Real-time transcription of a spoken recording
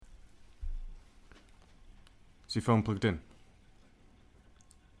Is your phone plugged in?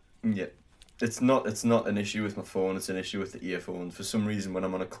 Yeah. It's not an issue with my phone, it's an issue with the earphones. For some reason, when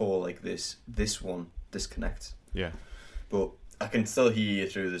I'm on a call like this one disconnects. Yeah. But I can still hear you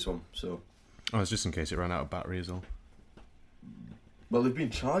through this one, so... Oh, it's just in case it ran out of battery as well. Well, they've been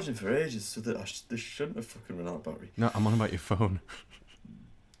charging for ages, so that they shouldn't have fucking run out of battery. No, I'm on about your phone.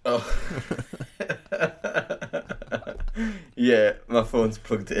 Oh. Yeah, my phone's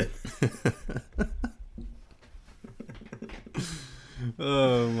plugged in.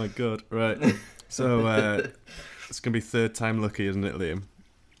 Oh my god, right. So, it's going to be third time lucky, isn't it, Liam?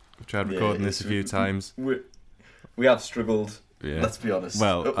 We've tried recording this a few times. We have struggled, Yeah. let's be honest.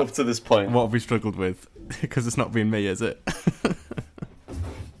 Well, up to this point. What have we struggled with? Because it's not been me, is it?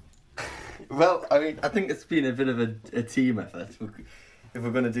 Well, I mean, I think it's been a bit of a team effort. If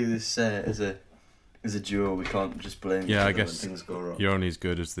we're going to do this as a duo, we can't just blame each other I guess when things go wrong. you're only as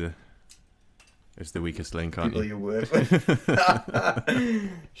good as the weakest link, aren't People you? you work with.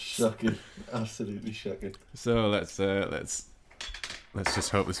 Shocking, absolutely shocking. So let's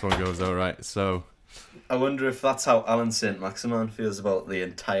just hope this one goes all right. So I wonder if that's how Alan St. Maximin feels about the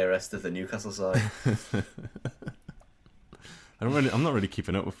entire rest of the Newcastle side. I'm not really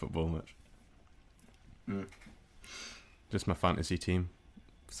keeping up with football much. Mm. Just my fantasy team.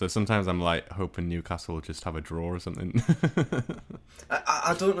 So sometimes I'm like hoping Newcastle will just have a draw or something.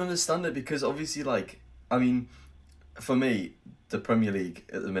 I don't understand it because obviously, like, I mean, for me, the Premier League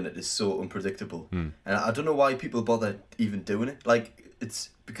at the minute is so unpredictable, and I don't know why people bother even doing it. Like, it's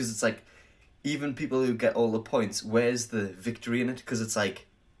because it's like, even people who get all the points, where's the victory in it? Because it's like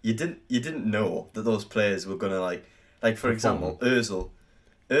you didn't know that those players were gonna like for example,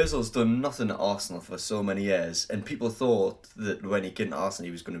 Ozil's done nothing at Arsenal for so many years, and people thought that when he came to Arsenal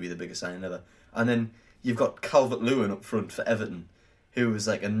he was going to be the biggest signing ever. And then you've got Calvert-Lewin up front for Everton, who was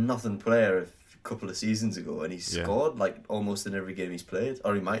like a nothing player a couple of seasons ago, and he's scored like almost in every game he's played,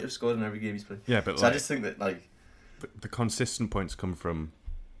 or he might have scored in every game he's played. Yeah, but so I just think that like the consistent points come from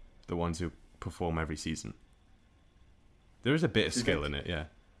the ones who perform every season. There is a bit of skill in it, yeah.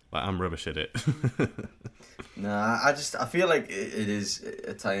 Like, I'm rubbish at it. Nah, I feel like it is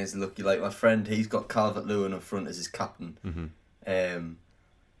at times lucky. Like my friend, he's got Calvert-Lewin up front as his captain, and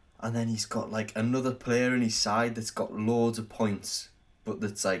then he's got like another player in his side that's got loads of points, but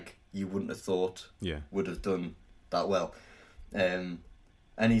that's like you wouldn't have thought would have done that well, and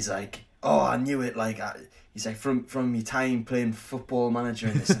he's like, oh, I knew it. Like he's like from your time playing Football Manager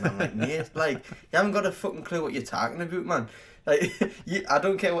and this, and I'm like, mate, like you haven't got a fucking clue what you're talking about, man. Like, I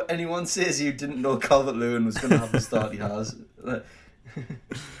don't care what anyone says, you didn't know Calvert-Lewin was going to have the start he has.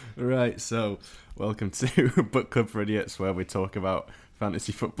 Right, so welcome to Book Club for Idiots, where we talk about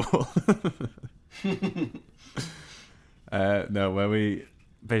fantasy football. Where we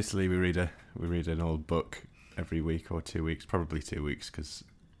read an old book every week or 2 weeks, probably 2 weeks, because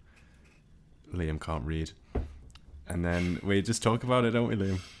Liam can't read. And then we just talk about it, don't we,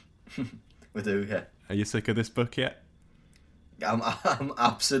 Liam? We do, yeah. Are you sick of this book yet? I'm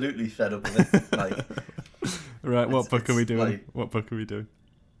absolutely fed up with it. Like, right, what book are we doing? Like, what book are we doing?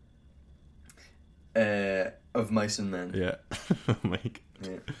 Of Mice and Men. Yeah. Oh my God.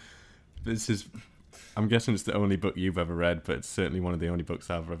 Yeah. This is, I'm guessing it's the only book you've ever read, but it's certainly one of the only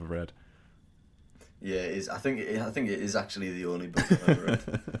books I've ever read. Yeah, it is. I think it is actually the only book I've ever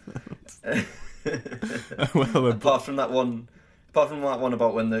read. Well, apart from that one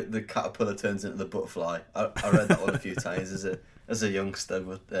about when the caterpillar turns into the butterfly, I read that one a few times as a youngster.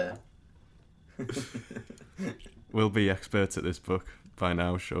 But we'll be experts at this book by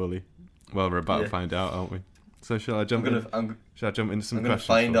now, surely. Well, we're about to find out, aren't we? So shall I jump into some questions? I'm going to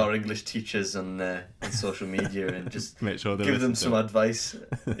find our English teachers on social media and just make sure give them some advice.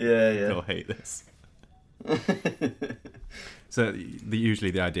 Yeah. They'll hate this. So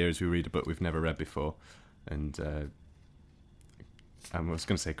usually the idea is we read a book we've never read before, and I was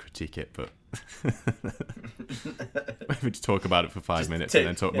going to say critique it, but maybe just talk about it for 5 minutes and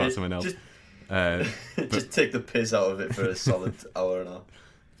then talk about something else. Just take the piss out of it for a solid hour and a half.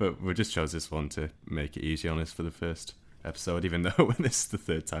 But we just chose this one to make it easy on us for the first episode, even though this is the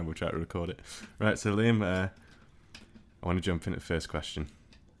third time we'll try to record it. Right, so Liam, I want to jump in at the first question.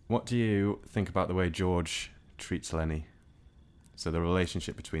 What do you think about the way George treats Lennie? So the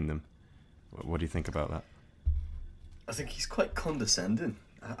relationship between them. What do you think about that? I think he's quite condescending.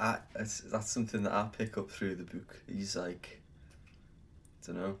 That's something that I pick up through the book. He's like, I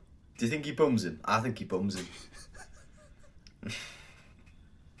don't know. Do you think he bums him? I think he bums him.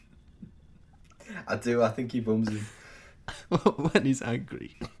 I do. I think he bums him. When he's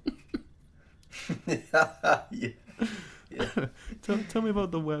angry. Yeah. Tell me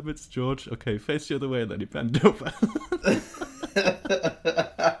about the wormets, George. Okay, face the other way, Lennie. Bend over.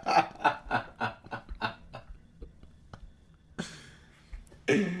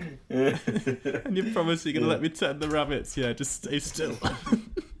 And you promise you're going to let me turn the rabbits? Yeah, just stay still.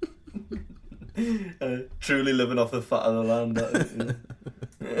 Truly living off the fat of the land.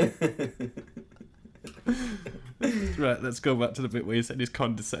 Right, let's go back to the bit where you said he's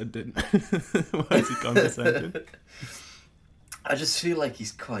condescending. Why is he condescending? I just feel like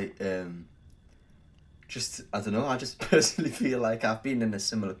he's quite... I don't know, I just personally feel like I've been in a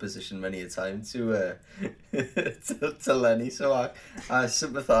similar position many a time to Lennie, so I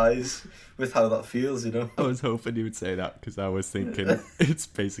sympathise with how that feels, you know. I was hoping you would say that, because I was thinking it's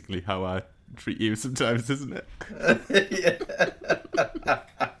basically how I treat you sometimes, isn't it? Yeah.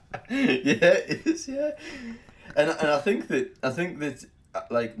 Yeah, it is, yeah. And I think that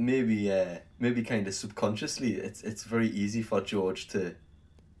like maybe kind of subconsciously it's very easy for George to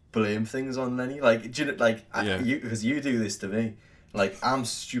blame things on Lennie. Like, do you know, like, because you do this to me. Like, I'm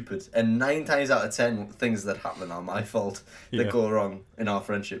stupid, and 9 times out of 10 things that happen are my fault that go wrong in our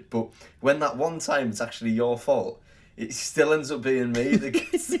friendship. But when that one time it's actually your fault, it still ends up being me that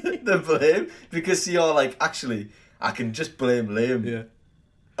gets the blame, because you're like, actually, I can just blame Liam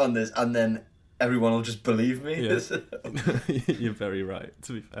on this, and then everyone will just believe me. Yeah. You're very right,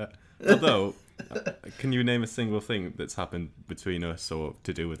 to be fair. Although, can you name a single thing that's happened between us or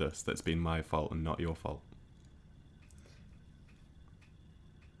to do with us that's been my fault and not your fault?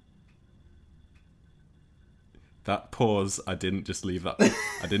 That pause, I didn't just leave that.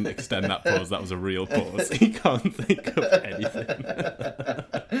 I didn't extend that pause. That was a real pause. You can't think of anything.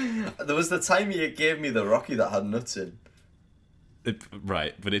 There was the time you gave me the Rocky that had nuts in.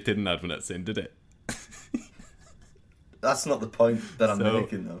 Right, but it didn't have nuts in, did it? That's not the point that I'm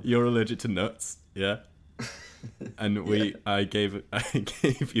making, though. You're allergic to nuts, yeah? And I gave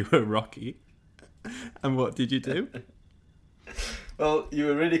you a Rocky. And what did you do? Well, you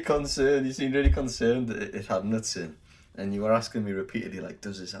were really concerned. You seemed really concerned that it had nuts in. And you were asking me repeatedly, like,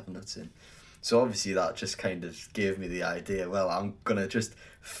 does this have nuts in? So obviously that just kind of gave me the idea, well, I'm going to just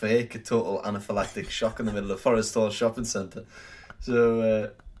fake a total anaphylactic shock in the middle of Forest Hall shopping centre.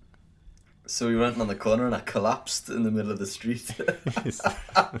 So we went on the corner and I collapsed in the middle of the street.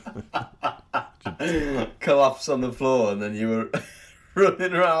 Collapsed on the floor, and then you were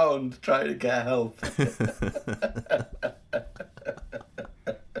running around trying to get help.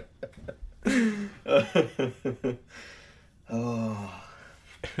 Oh.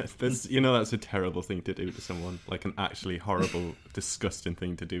 That's a terrible thing to do to someone. Like an actually horrible, disgusting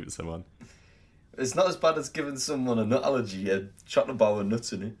thing to do to someone. It's not as bad as giving someone a nut allergy a chocolate bar with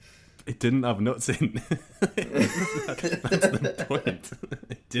nuts in it. It didn't have nuts in. That's the point.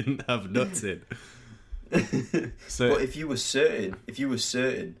 It didn't have nuts in. So, but if you were certain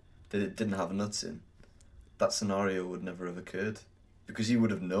that it didn't have nuts in, that scenario would never have occurred, because you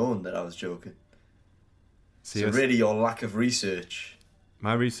would have known that I was joking. So really, your lack of research.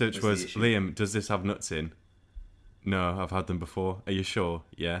 My research was, Liam, does this have nuts in? No, I've had them before. Are you sure?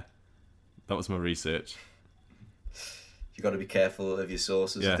 Yeah. That was my research. You got to be careful of your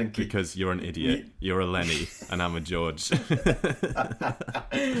sources. Yeah, I think because you're an idiot. You're a Lennie, and I'm a George. But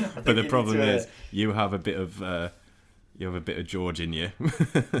the problem is, you have a bit of George in you.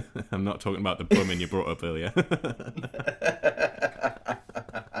 I'm not talking about the bumming you brought up earlier.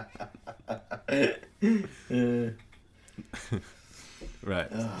 Right.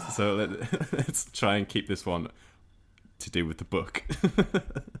 So let's try and keep this one to do with the book.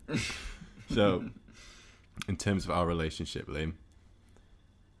 So, in terms of our relationship, Liam,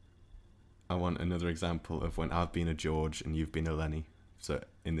 I want another example of when I've been a George and you've been a Lennie. So,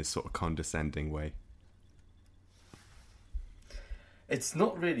 in this sort of condescending way. It's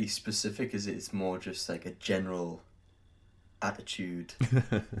not really specific, is it? It's more just like a general attitude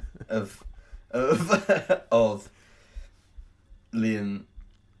of Liam,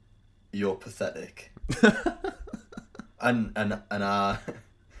 you're pathetic. and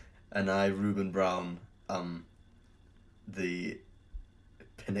I, Reuben Brown, the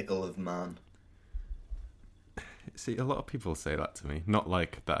pinnacle of man. See, a lot of people say that to me. Not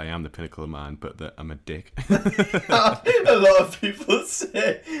like that I am the pinnacle of man, but that I'm a dick. A lot of people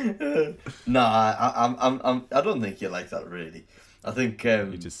say. I don't think you're like that, really. I think you're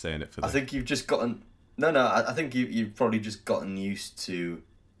just saying it for. I think you've just gotten. I think you've probably just gotten used to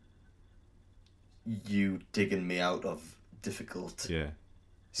you digging me out of difficult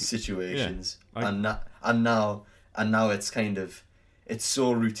situations, and now it's kind of, it's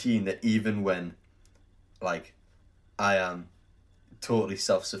so routine that even when, like, I am totally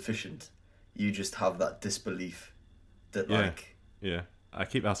self-sufficient, you just have that disbelief that Yeah. like. Yeah. I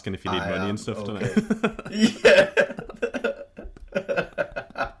keep asking if you need money and stuff, don't okay. I? Yeah.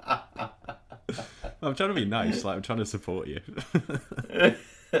 I'm trying to be nice, like I'm trying to support you.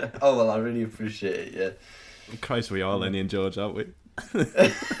 Oh well, I really appreciate it. Christ, we are Lennie and George, aren't we? Yeah.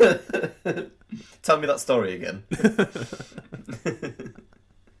 Tell me that story again.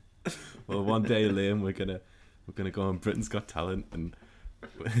 Well, one day, Liam, we're gonna go on Britain's Got Talent, and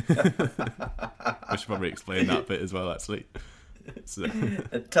we should probably explain that bit as well, actually. So,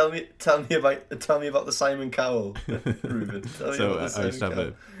 tell me about the Simon Cowell, Ruben. Tell me so about the I used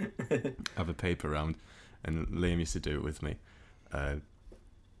to Simon have a paper round, and Liam used to do it with me. It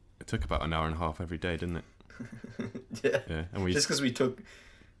took about an hour and a half every day, didn't it? Yeah. And we just because we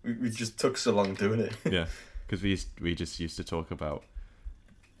just took so long doing it. Yeah, because we just used to talk about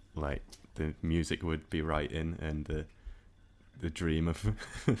like the music would be right in and the dream of.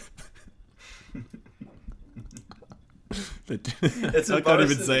 It's I can't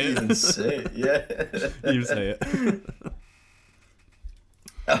even embarrassing say to it. even say it. Yeah. You say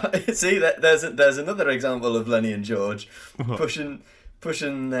it. See, there's another example of Lennie and George What? pushing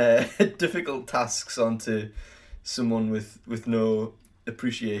difficult tasks onto someone with no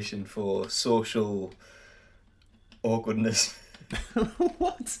appreciation for social awkwardness.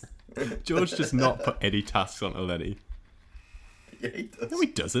 What? George does not put any tasks onto Lennie. Yeah, he does. No, he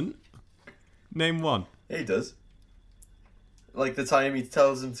doesn't. Name one. Yeah, he does. Like the time he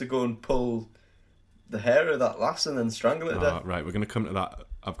tells him to go and pull the hair of that lass and then strangle it to death. Right, we're going to come to that.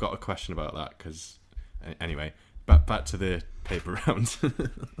 I've got a question about that because, anyway, back to the paper round.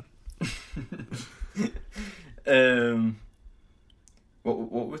 What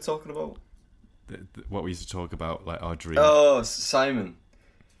we're talking about? What we used to talk about, like our dream. Oh, Simon.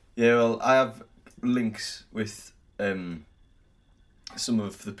 Yeah, well, I have links with some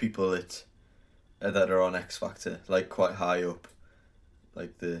of the people that are on X Factor, like quite high up,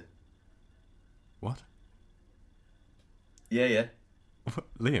 like the. What? Yeah.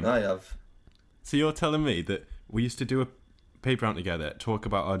 Liam? I have. So you're telling me that we used to do a paper round together, talk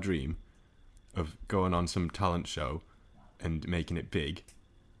about our dream of going on some talent show and making it big,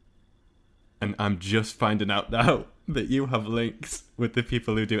 and I'm just finding out now that you have links with the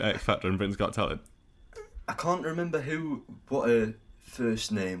people who do X Factor and Britain's Got Talent. I can't remember what her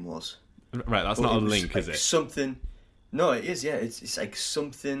first name was. Right, that's But not a it was link, like is it? Something. No, it is. Yeah, it's like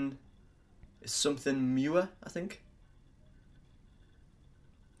something. It's something Muir, I think.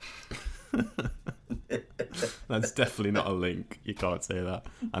 That's definitely not a link. You can't say that.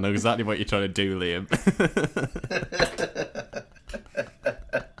 I know exactly what you're trying to do, Liam.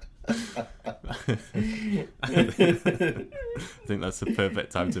 I think that's the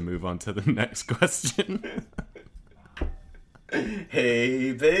perfect time to move on to the next question.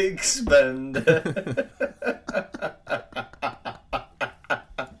 Hey, big spender.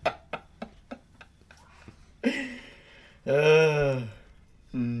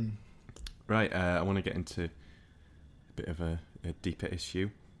 Right, I want to get into a bit of a deeper issue.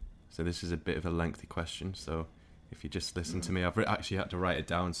 So this is a bit of a lengthy question. So if you just listen to me, I've actually had to write it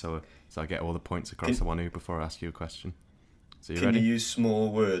down so I get all the points across I want to before I ask you a question. So you Can ready? you use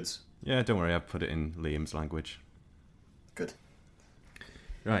small words? Yeah, don't worry. I've put it in Liam's language. Good.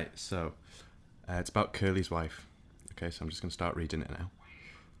 Right, so it's about Curly's wife. Okay, so I'm just going to start reading it now.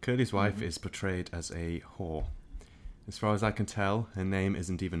 Curly's wife is portrayed as a whore. As far as I can tell, her name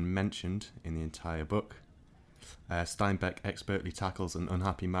isn't even mentioned in the entire book. Steinbeck expertly tackles an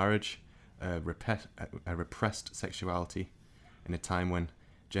unhappy marriage, a repressed sexuality, in a time when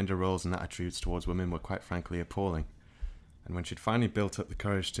gender roles and attitudes towards women were quite frankly appalling. And when she'd finally built up the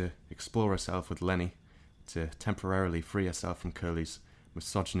courage to explore herself with Lennie, to temporarily free herself from Curly's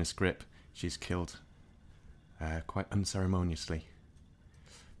misogynist grip, she's killed quite unceremoniously.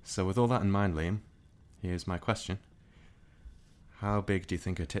 So with all that in mind, Liam, here's my question. How big do you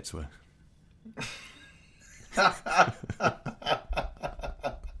think her tits were? I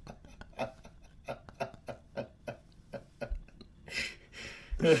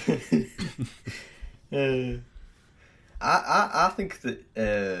think that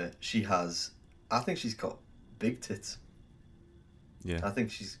I think she's got big tits. Yeah, I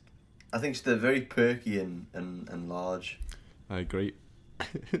think they're very perky and large. I agree.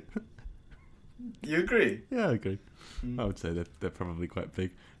 You agree? Yeah, I agree. I would say they're probably quite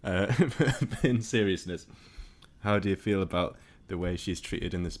big. In seriousness, how do you feel about the way she's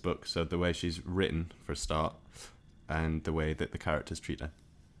treated in this book? So the way she's written, for a start, and the way that the characters treat her.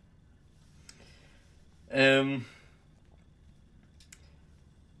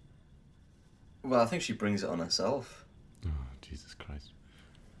 Well, I think she brings it on herself. Oh, Jesus Christ.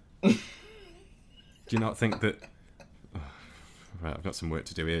 Do you not think that Right, I've got some work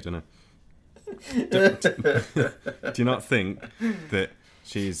to do here, don't I? Do you not think that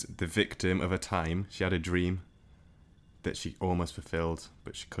she's the victim of a time? She had a dream that she almost fulfilled,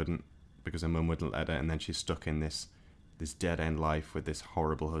 but she couldn't because her mum wouldn't let her, and then she's stuck in this dead-end life with this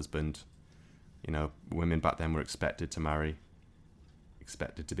horrible husband. You know, women back then were expected to marry,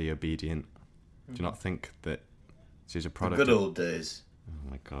 expected to be obedient. Do you not think that she's a product The good old days. Oh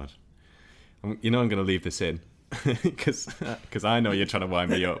my God. You know I'm going to leave this in because I know you're trying to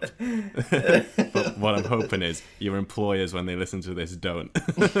wind me up. But what I'm hoping is your employers, when they listen to this, don't.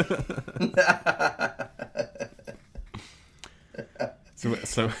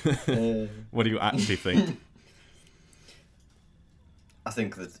 So what do you actually think? I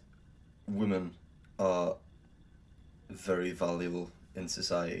think that women are very valuable in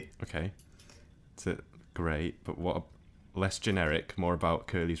society. Okay. So, great, but what less generic, more about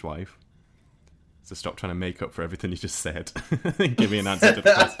Curly's wife. So stop trying to make up for everything you just said. Give me an answer to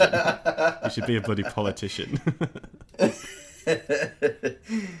the question. You should be a bloody politician.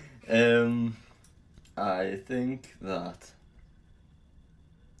 I think that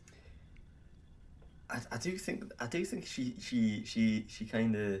I do think she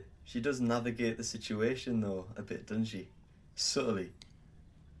kind of does navigate the situation though a bit, doesn't she? Subtly.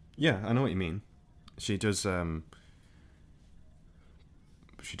 Yeah, I know what you mean. She does.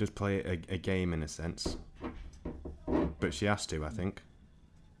 She does play a game in a sense, but she has to. I think.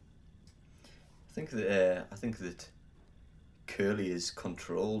 I think that Curly is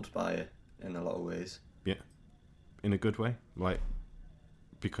controlled by it in a lot of ways. Yeah, in a good way, like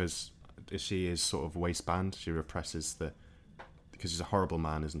because she is sort of waistband. She represses because he's a horrible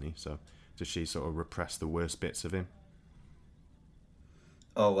man, isn't he? So does she sort of repress the worst bits of him?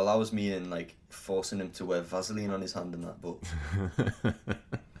 Oh, well, I was meaning, like, forcing him to wear Vaseline on his hand and that, but...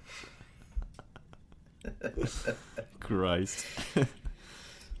 Christ.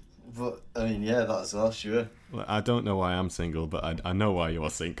 But, I mean, yeah, that's all, sure. Well, I don't know why I'm single, but I know why you're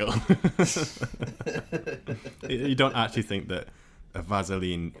single. You don't actually think that a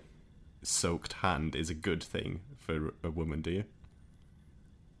Vaseline-soaked hand is a good thing for a woman, do you?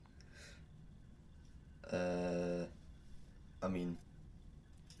 I mean...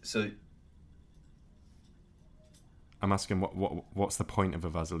 So, I'm asking what's the point of a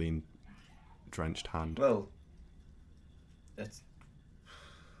Vaseline drenched hand? Well, it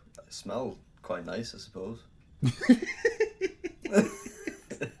smells quite nice, I suppose.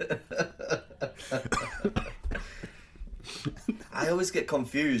 I always get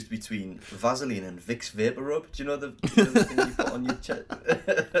confused between Vaseline and Vicks Vapor Rub. Do you know the thing you put on your chest?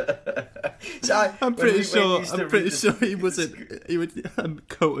 So I'm pretty sure he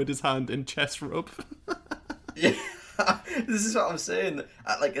coated his hand in chest rub. Yeah, this is what I'm saying.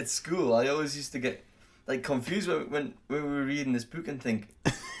 Like at school, I always used to get like confused when we were reading this book and think,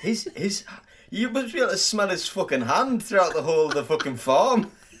 you must be able to smell his fucking hand throughout the whole of the fucking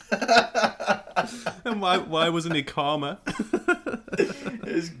farm. And why wasn't he calmer?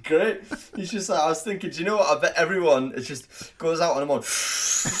 It was great. He's just like, I was thinking, do you know what? I bet everyone it just goes out on a mod.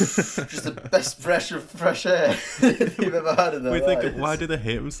 Just the best breath of fresh air you've ever had in their lives. We think, why do they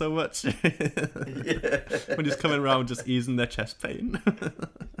hate him so much? Yeah. When he's coming around just easing their chest pain.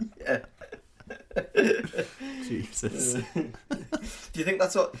 Yeah. Jesus. Do you think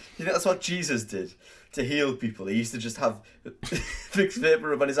that's what Jesus did to heal people? He used to just have Vicks Vapor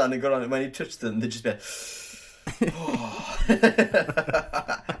Rub on his hand and go on it. When he touched them, they'd just be like, oh.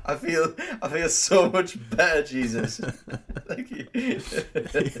 I feel so much better, Jesus.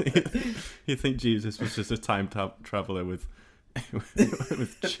 You think Jesus was just a time traveller with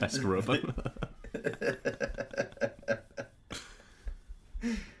chest rub?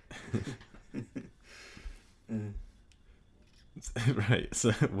 Right,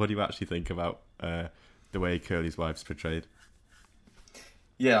 so what do you actually think about the way Curly's wife's portrayed?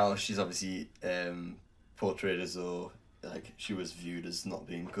 Yeah, well, she's obviously portrayed as though like she was viewed as not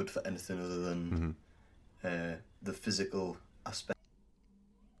being good for anything other than the physical aspect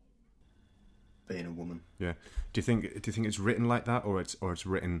of being a woman. Yeah. Do you think it's written like that, or it's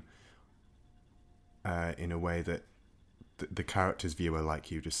written in a way that the characters view her like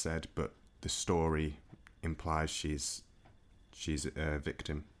you just said, but the story implies she's a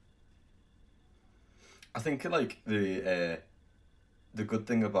victim? I think like the good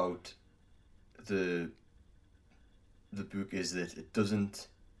thing about the book is that it doesn't,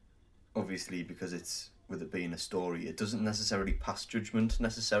 obviously because it's with it being a story, it doesn't necessarily pass judgment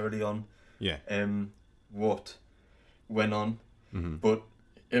necessarily on what went on, but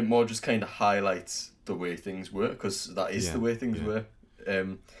it more just kind of highlights the way things were, because that is the way things were,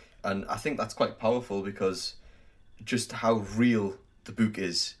 and I think that's quite powerful because just how real the book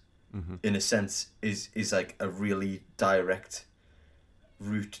is, in a sense, is like a really direct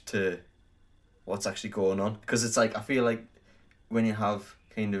route to what's actually going on. Because it's like, I feel like when you have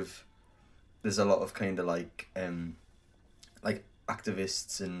kind of, there's a lot of kind of like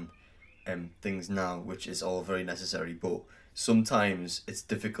activists and things now, which is all very necessary, but sometimes it's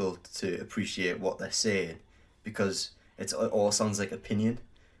difficult to appreciate what they're saying because it all sounds like opinion.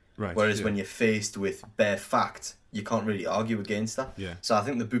 Right. Whereas when you're faced with bare fact, you can't really argue against that. Yeah. So I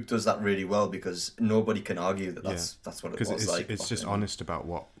think the book does that really well because nobody can argue that that's what it was like. Because it's just honest about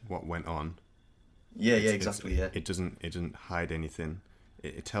what went on. Yeah, exactly. It doesn't hide anything.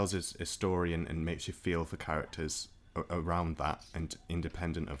 It tells us a story and makes you feel for characters around that and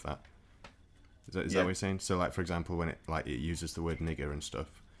independent of that. Is that what you're saying? So, like, for example, when it uses the word nigger and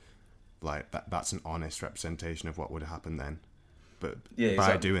stuff, like that's an honest representation of what would happen then. But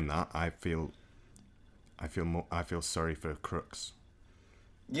by doing that, I feel sorry for Crooks.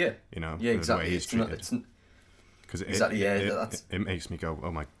 Yeah. You know. Yeah, exactly. The way he's treated. Because it makes me go,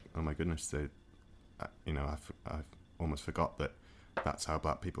 oh my goodness, I've almost forgot that that's how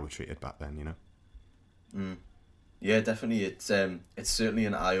black people were treated back then. You know. Mm. Yeah, definitely. It's certainly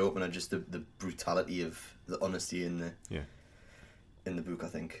an eye opener. Just the brutality of the honesty in the book, I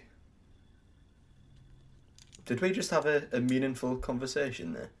think. Did we just have a meaningful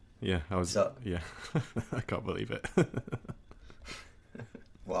conversation there? Yeah, yeah. I can't believe it.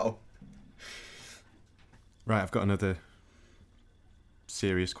 Wow. Right, I've got another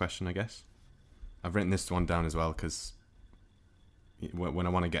serious question, I guess. I've written this one down as well because when I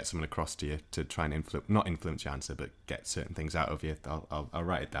want to get something across to you to try and not influence your answer, but get certain things out of you, I'll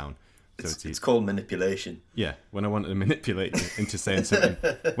write it down. So it's called manipulation. Yeah, when I want to manipulate you into saying something,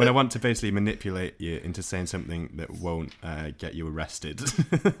 when I want to basically manipulate you into saying something that won't get you arrested,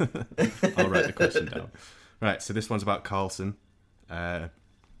 I'll write the question down. Right, so this one's about Carlson. So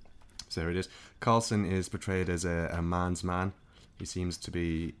here it is. Carlson is portrayed as a man's man. He seems to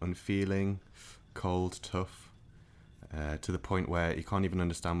be unfeeling, cold, tough, to the point where he can't even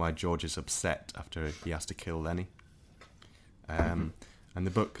understand why George is upset after he has to kill Lennie. And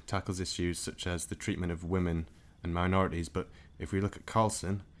the book tackles issues such as the treatment of women and minorities, but if we look at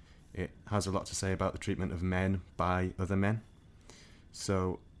Carlson, it has a lot to say about the treatment of men by other men.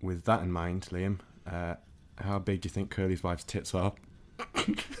 So with that in mind, Liam, how big do you think Curly's wife's tits are?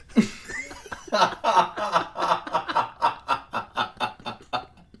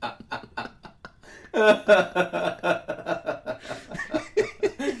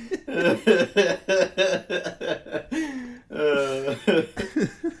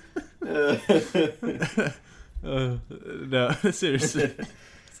 No, seriously.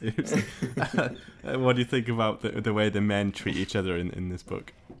 What do you think about the way the men treat each other in this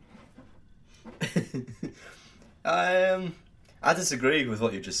book? I disagree with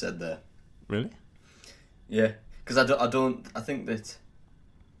what you just said there. Really? Yeah, because I don't think that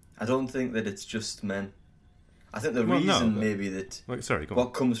it's just men. I think the reason maybe that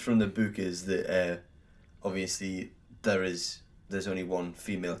what comes from the book is that obviously there's only one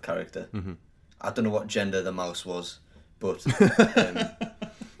female character. Mm-hmm. I don't know what gender the mouse was, but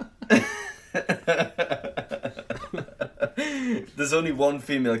there's only one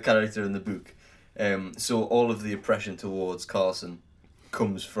female character in the book. So all of the oppression towards Carlson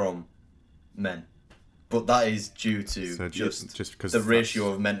comes from men. But that is due to just because the ratio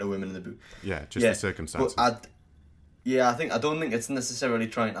of men to women in the book. Yeah, the circumstances. But I don't think it's necessarily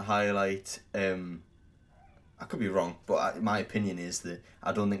trying to highlight... I could be wrong, but my opinion is that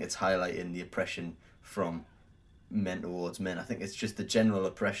I don't think it's highlighting the oppression from men towards men. I think it's just the general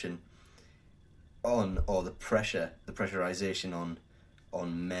oppression the pressurization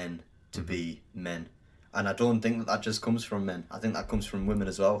on men to be men. And I don't think that just comes from men. I think that comes from women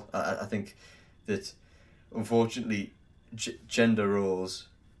as well. I think that, unfortunately, gender roles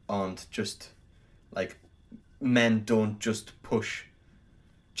aren't just... like, men don't just push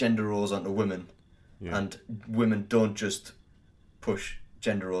gender roles onto women. Yeah. And women don't just push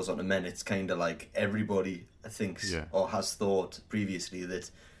gender roles onto men. It's kind of like everybody thinks or has thought previously that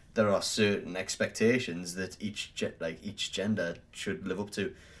there are certain expectations that each gender should live up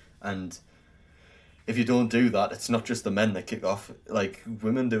to, and if you don't do that, it's not just the men that kick off. Like,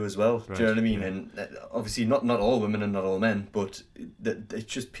 women do as well. Right. Do you know what I mean? Yeah. And obviously, not all women and not all men, but it's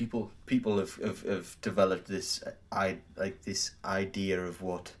just people have developed this idea of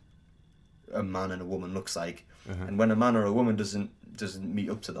what a man and a woman looks like, and when a man or a woman doesn't meet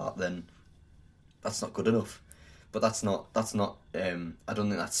up to that, then that's not good enough. But that's not I don't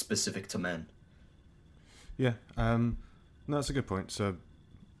think that's specific to men. Yeah, no, that's a good point. So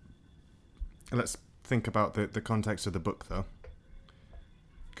let's think about the context of the book, though?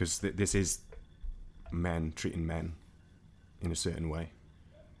 Because this is men treating men in a certain way.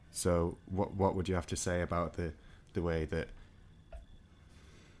 So what would you have to say about the way that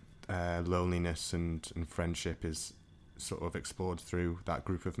loneliness and friendship is sort of explored through that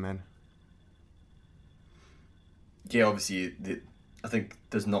group of men? Yeah, obviously, I think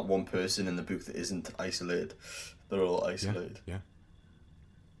there's not one person in the book that isn't isolated. They're all isolated.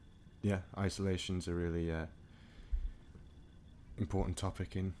 Yeah, isolation's a really important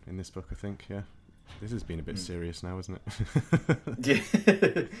topic in this book, I think. Yeah, this has been a bit serious now, isn't it? Yeah,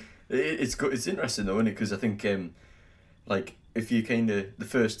 it's good. It's interesting though, isn't it? Because I think, like, if you the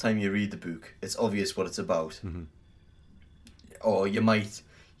first time you read the book, it's obvious what it's about, or you might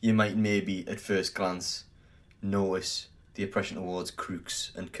maybe at first glance notice the oppression towards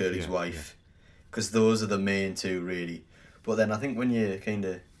Crooks and Curly's wife, because those are the main two really. But then I think when you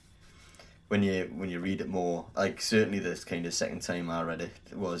when you read it more, like certainly this kind of second time I read it,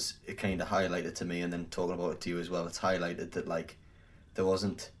 it kind of highlighted to me, and then talking about it to you as well, it's highlighted that like there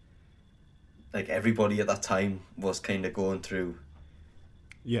wasn't, like, everybody at that time was kind of going through,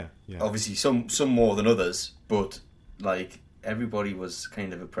 obviously some more than others, but like everybody was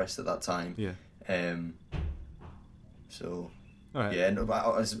kind of oppressed at that time. So right. Yeah, and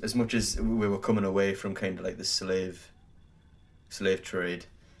as much as we were coming away from kind of like the slave trade,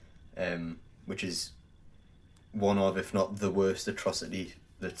 which is one of, if not the worst atrocity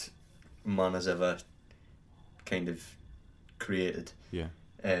that man has ever kind of created.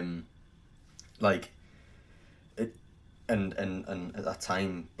 Like it, and at that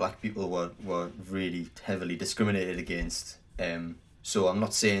time, black people were really heavily discriminated against. So I'm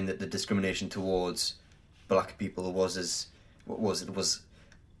not saying that the discrimination towards black people was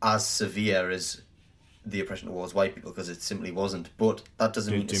as severe as the oppression towards white people, because it simply wasn't. But that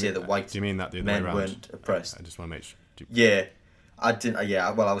doesn't mean to say that white men weren't oppressed. I just want to make sure. Yeah, I didn't.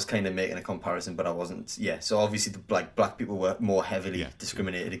 Yeah, well, I was kind of making a comparison, but I wasn't. Yeah, so obviously the black people were more heavily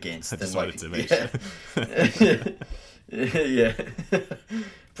discriminated against than white people. Yeah.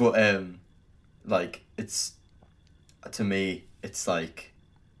 But like, it's, to me, it's like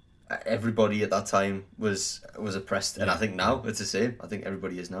everybody at that time was oppressed, and I think now it's the same. I think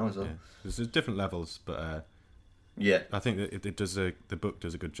everybody is now as well. There's different levels, but I think that the book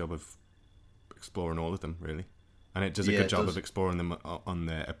does a good job of exploring all of them, really, and it does a good job of exploring them on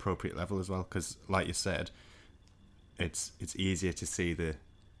their appropriate level as well. Because, like you said, it's easier to see the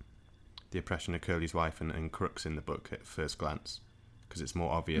oppression of Curly's wife and Crooks in the book at first glance, because it's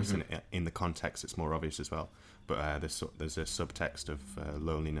more obvious, and in the context it's more obvious as well. But there's a subtext of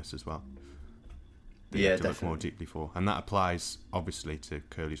loneliness as well. You have to look more deeply for, and that applies obviously to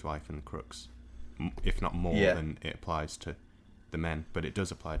Curly's wife and Crooks, if not more than it applies to the men. But it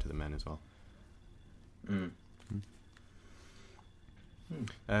does apply to the men as well.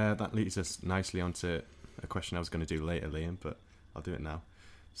 That leads us nicely onto a question I was going to do later, Liam, but I'll do it now.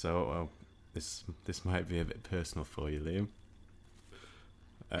 So this might be a bit personal for you, Liam.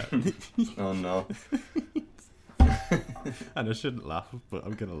 Oh no. And I shouldn't laugh, but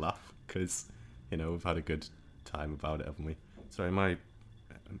I'm going to laugh because, we've had a good time about it, haven't we? Sorry, my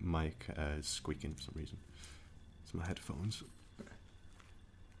mic is squeaking for some reason. It's my headphones.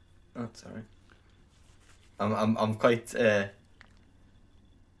 Oh, sorry. I'm quite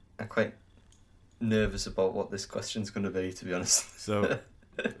nervous about what this question's going to be, to be honest. So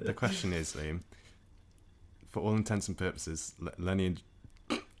the question is, Liam, for all intents and purposes, Lennie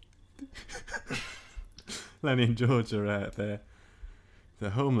and George are out there. They're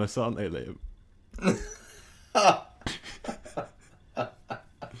homeless, aren't they, Liam?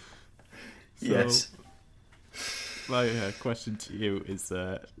 Yes. My question to you is,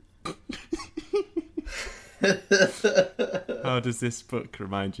 how does this book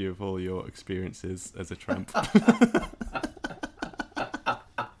remind you of all your experiences as a tramp?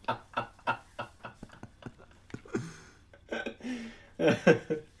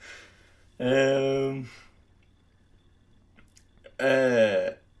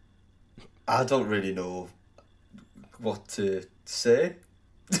 I don't really know what to say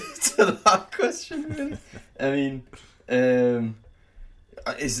to that question, really. I mean,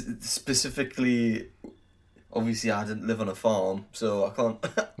 is specifically, obviously I didn't live on a farm, so I can't.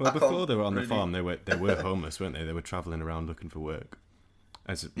 Well, before they were on the farm, they were homeless, weren't they? They were travelling around looking for work,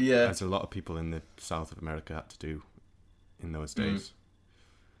 as a lot of people in the south of America had to do in those days.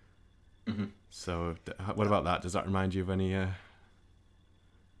 So, what about that? Does that remind you of any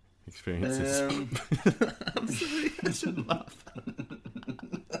experiences? I'm sorry, I shouldn't laugh.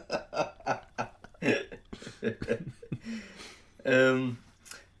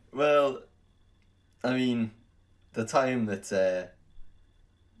 Well, I I mean, the time that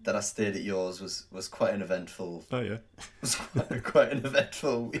I stayed at yours was quite an eventful. Oh yeah. Was quite an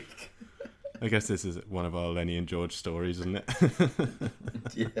eventful week. I guess this is one of our Lennie and George stories, isn't it?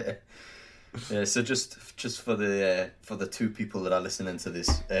 Yeah. Yeah. So just for the two people that are listening to this,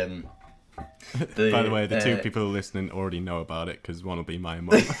 by the way, the two people listening already know about it because one will be my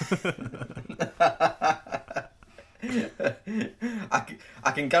mum.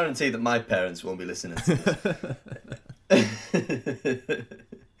 I can guarantee that my parents won't be listening to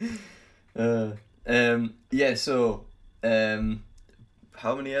this. Yeah, so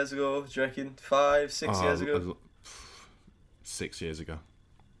how many years ago do you reckon? 5, 6 years ago? 6 years ago.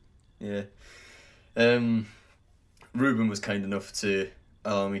 Yeah. Ruben was kind enough to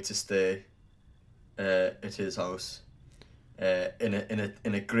allow me to stay at his house in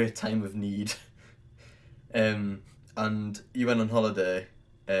a great time of need. And you went on holiday.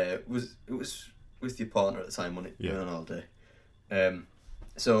 It was with your partner at the time, wasn't it? Yeah. You went on holiday.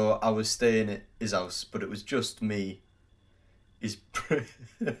 So I was staying at his house, but it was just me, his brothers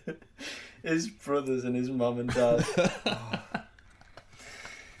and his mum and dad. Oh.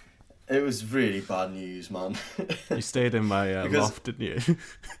 It was really bad news, man. You stayed in my loft, didn't you?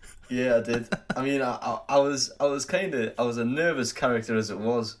 Yeah, I did. I mean, I was a nervous character as it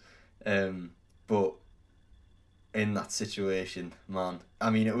was, but in that situation, man, I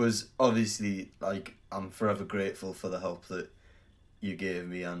mean, it was obviously like I'm forever grateful for the help that you gave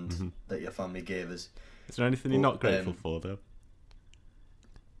me and that your family gave us. Is there anything you're not grateful for, though?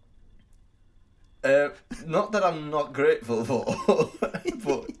 Not that I'm not grateful for,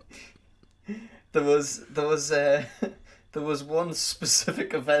 but there was one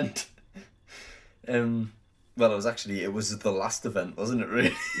specific event. Well, it was the last event, wasn't it,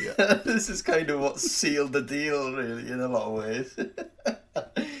 really? Yeah. This is kind of what sealed the deal, really, in a lot of ways.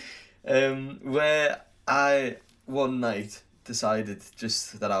 Where I, one night, decided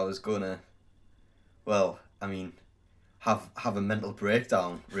just that I was gonna, well, I mean, have a mental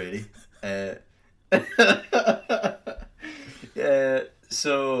breakdown, really.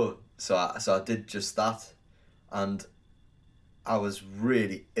 So I did just that, and I was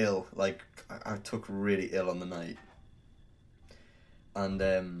really ill. Like, I took really ill on the night, and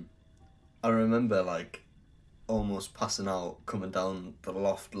I remember like almost passing out, coming down the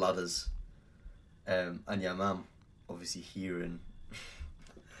loft ladders, and your mum obviously hearing.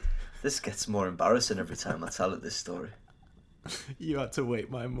 This gets more embarrassing every time I tell it this story. You had to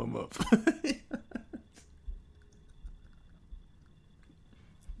wake my mum up.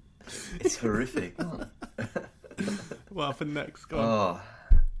 It's horrific, man. What happened next? Go on. Oh.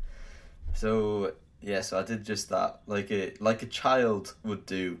 So I did just that, like a child would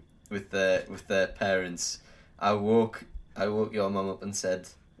do with their parents. I woke your mum up and said,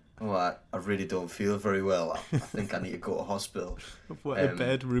 "Oh, I really don't feel very well. I think I need to go to hospital." What in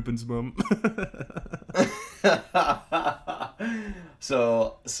bed, Ruben's mum.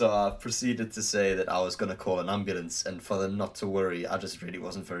 So I proceeded to say that I was going to call an ambulance and for them not to worry. I just really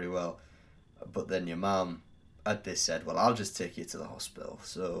wasn't very well. But then your mum, they said, "Well, I'll just take you to the hospital."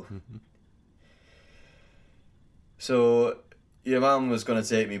 So your mum was going to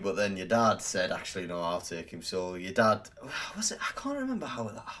take me, but then your dad said, "Actually, no, I'll take him." So your dad, was it? I can't remember how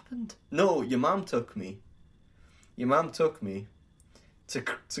that happened. No, your mum took me. Your mum took me to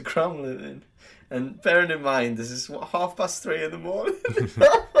Cromlin, and bearing in mind, this is 3:30 in the morning.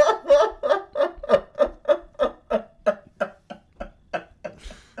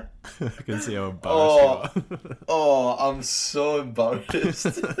 I can see how embarrassed you are. Oh, I'm so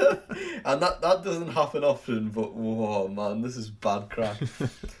embarrassed. And that doesn't happen often, but whoa, man, this is bad crap.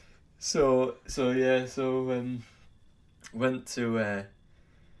 So went to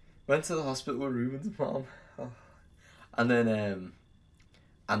the hospital with Ruben's mom. And then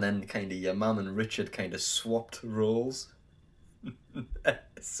kind of your mum and Richard kind of swapped roles.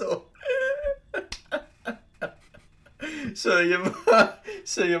 So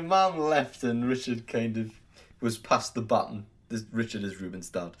your mum left and Richard kind of was passed the baton. Richard is Ruben's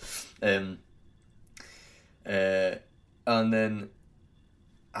dad. And then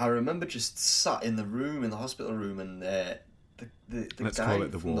I remember just sat in the hospital room, and the Let's guy call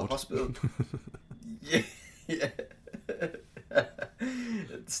it the from ward. the hospital. Yeah.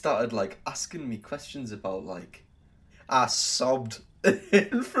 Started like asking me questions about, like, I sobbed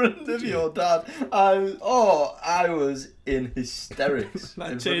in front of your dad. I was in hysterics.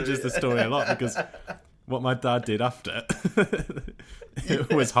 That changes the story a lot, because what my dad did after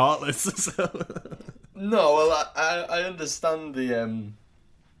it was heartless. So. No, well, I understand the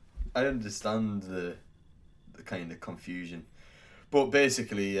kind of confusion, but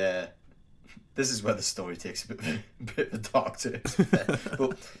basically, this is where the story takes a bit of a dark turn.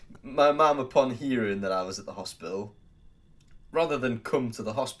 But my mum, upon hearing that I was at the hospital, rather than come to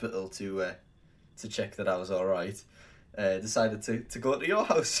the hospital to check that I was all right, decided to go to your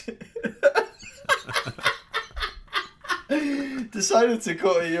house. Decided to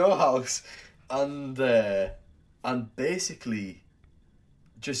go to your house and basically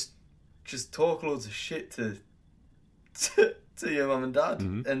just talk loads of shit to your mum and dad,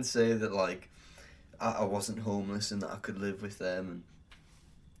 and say that like I wasn't homeless and that I could live with them,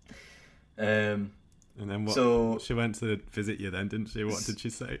 and then what? So she went to visit you then, didn't she? What did she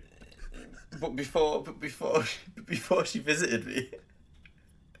say? But before she visited me,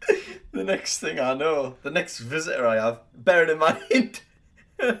 the next thing I know, the next visitor I have, bearing in mind,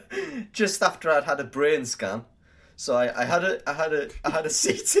 just after I'd had a brain scan, so I had a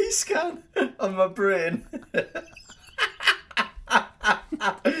CT scan on my brain.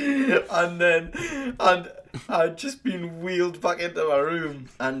 and I'd just been wheeled back into my room,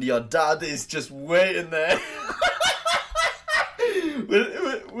 and your dad is just waiting there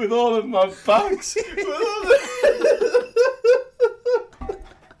with all of my bags,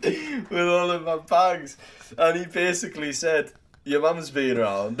 with all of my bags, and he basically said, "Your mum's been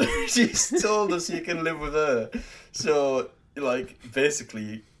around. She's told us you can live with her. So, like,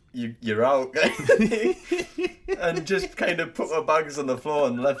 basically, you're out." And just kind of put my bags on the floor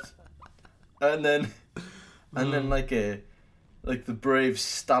and left. And then like the brave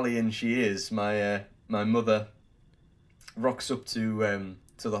stallion she is, my mother rocks up to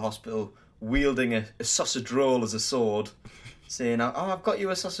the hospital wielding a sausage roll as a sword, saying, "Oh, I've got you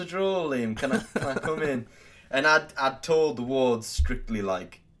a sausage roll, Liam. Can I come in?" And I'd told the wards strictly,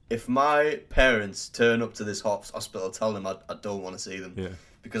 like, if my parents turn up to this hospital, tell them I don't want to see them. Yeah.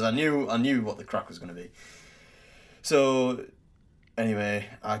 Because I knew what the crack was going to be. So, anyway,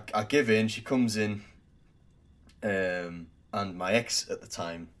 I give in. She comes in, and my ex at the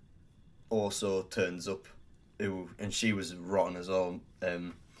time also turns up, and she was rotten as well.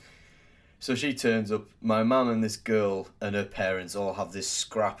 So she turns up. My mum and this girl and her parents all have this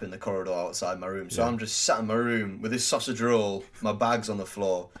scrap in the corridor outside my room. So I'm just sat in my room with this sausage roll, my bags on the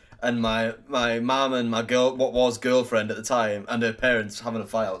floor, and my mum and my girlfriend at the time and her parents having a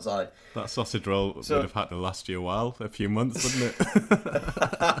fight outside. That sausage roll would have had to last you a while, a few months, wouldn't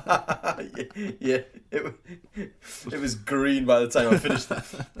it? Yeah, it was green by the time I finished it.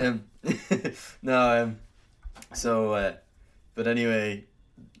 But anyway,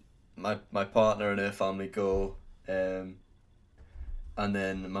 my partner and her family go, and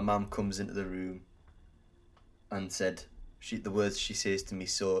then my mum comes into the room and said, the words she says to me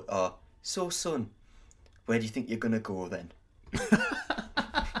are, "So son, where do you think you're gonna go then?"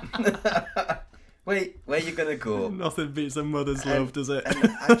 Wait, where you gonna go? Nothing beats a mother's love, does it?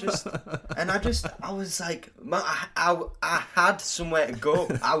 And I was like, I had somewhere to go.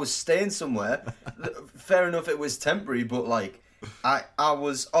 I was staying somewhere. Fair enough, it was temporary, but like, I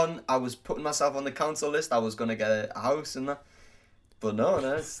was putting myself on the council list. I was gonna get a house and that, but no,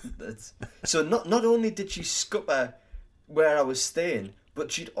 it's so not only did she scupper where I was staying,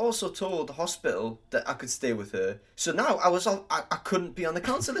 but she'd also told the hospital that I could stay with her. So now I couldn't be on the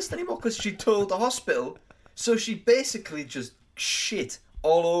council list anymore because she told the hospital. So she basically just shit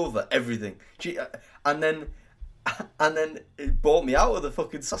all over everything. She and then it bought me out of the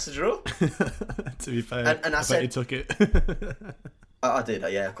fucking sausage roll. To be fair, and I said, bet you took it. I did,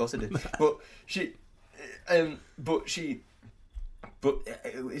 yeah, of course I did. But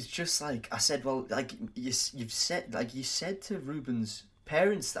it's just like I said. Well, like you said to Ruben's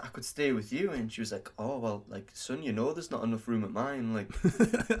parents that I could stay with you, and she was like, "Oh well, like son, there's not enough room at mine. Like,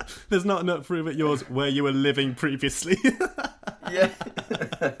 there's not enough room at yours where you were living previously." Yeah.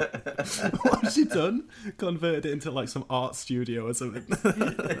 What has she done? Converted it into like some art studio or something.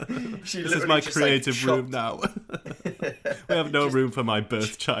 This is my creative room now. We have no room for my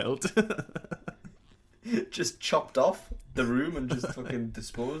birth child. Just chopped off the room and just fucking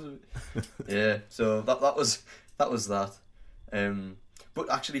disposed of it. Yeah, so that was that. But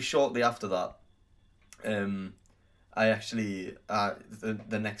actually, shortly after that, the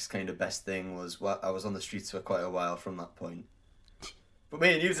next kind of best thing was I was on the streets for quite a while from that point. But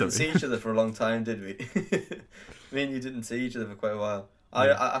me and you didn't see each other for a long time, did we? Me and you didn't see each other for quite a while.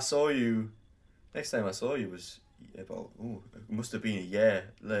 I saw you. Next time I saw you was about it must have been a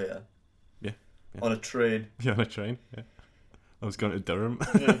year later. Yeah. On a train. Yeah, on a train. Yeah. I was going to Durham.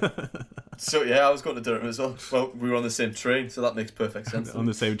 Yeah. So yeah, I was going to Durham as well. Well, we were on the same train, so that makes perfect sense. On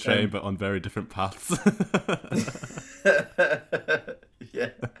the same train, but on very different paths. Yeah,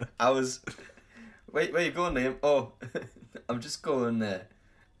 I was. Wait, where you going, Liam? Oh, I'm just going there.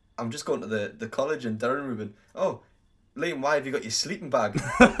 I'm just going to the college in Durham, Ruben. Oh, Liam, why have you got your sleeping bag?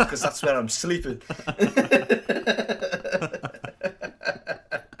 Because that's where I'm sleeping.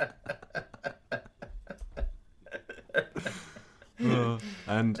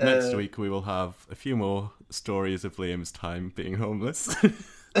 And next week we will have a few more stories of Liam's time being homeless.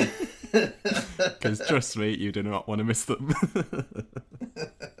 Because trust me, you do not want to miss them.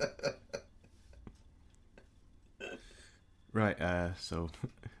 Right, so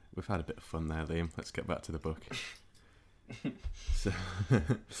we've had a bit of fun there, Liam. Let's get back to the book. So,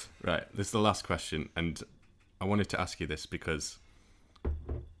 right, this is the last question, and I wanted to ask you this because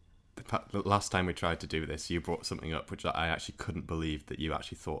the last time we tried to do this, you brought something up which I actually couldn't believe that you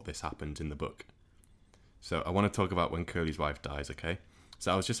actually thought this happened in the book. So I want to talk about when Curly's wife dies, okay?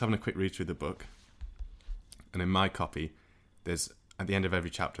 So I was just having a quick read through the book, and in my copy, there's at the end of every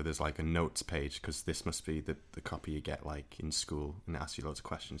chapter there's like a notes page, because this must be the copy you get like in school, and it asks you loads of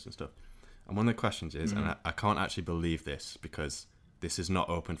questions and stuff. And one of the questions is, and I can't actually believe this because this is not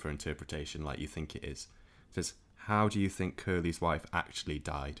open for interpretation like you think it is. It says, how do you think Curly's wife actually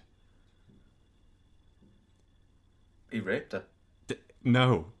died? He raped her.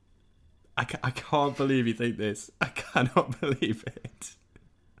 No. I can't believe you think this. I cannot believe it.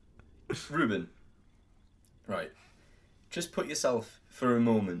 Ruben, right. Just put yourself for a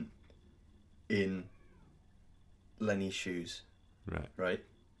moment in Lennie's shoes. Right. Right?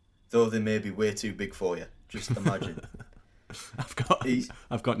 Though they may be way too big for you. Just imagine.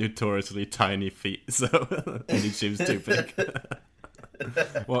 I've got notoriously tiny feet, so any shoes too big.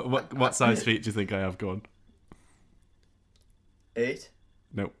 What size feet do you think I have gone? 8?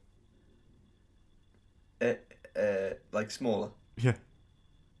 Nope. Like smaller? Yeah.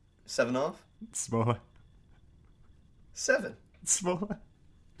 7.5? Smaller. 7? Smaller.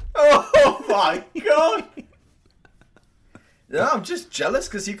 Oh my god! No, I'm just jealous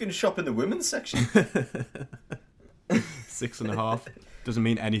because you can shop in the women's section. 6.5 doesn't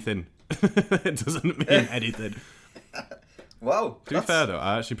mean anything. It doesn't mean anything. Wow. To be fair though,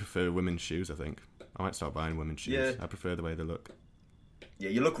 I actually prefer women's shoes. I think I might start buying women's shoes. Yeah. I prefer the way they look. Yeah,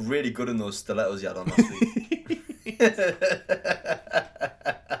 you look really good in those stilettos you had on last week.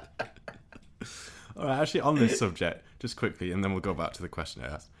 All right, actually, on this subject, just quickly, and then we'll go back to the question I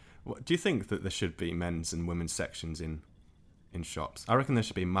asked. What do you think that there should be men's and women's sections in shops? I reckon there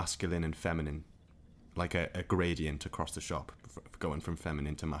should be masculine and feminine, like a gradient across the shop, going from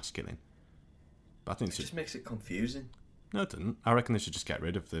feminine to masculine. But I think it just makes it confusing. No, it doesn't. I reckon they should just get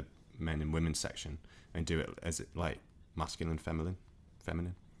rid of the men and women's section and do it as it like masculine, feminine.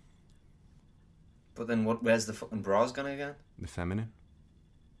 But then where's the fucking bras gonna go? The feminine.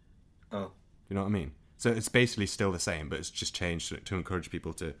 Oh. You know what I mean? So it's basically still the same, but it's just changed to encourage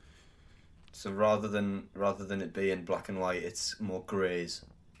people to. So rather than it being black and white, it's more greys.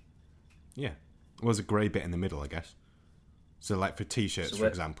 Yeah, well, there's a grey bit in the middle, I guess. So like for t-shirts, for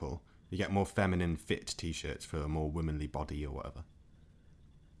example, you get more feminine fit t-shirts for a more womanly body or whatever.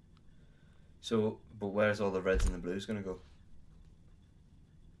 So, but where's all the reds and the blues gonna go?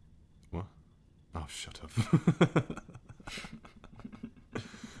 What? Oh, shut up.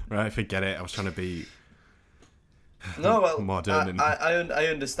 Right, forget it. I was trying to be modern. I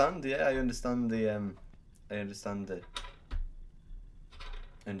understand. Yeah, I understand I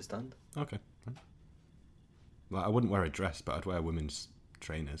understand. Okay. Well, I wouldn't wear a dress, but I'd wear women's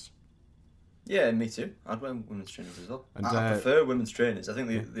trainers. Yeah, me too. I'd wear women's trainers as well. And, I prefer women's trainers. I think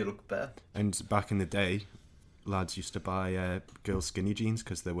they look better. And back in the day, lads used to buy girls' skinny jeans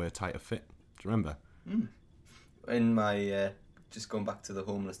because they were tighter fit. Do you remember? Mm. In my just going back to the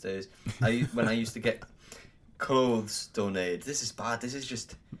homeless days, when I used to get clothes donated. This is bad. This is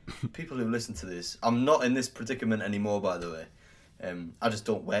just people who listen to this. I'm not in this predicament anymore, by the way. I just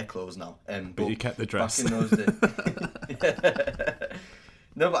don't wear clothes now. But you kept the dress. Back in those days.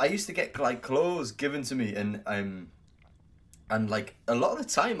 No, but I used to get like clothes given to me, and like a lot of the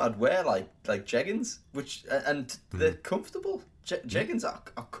time I'd wear like jeggings, which and they're comfortable. Jeggings are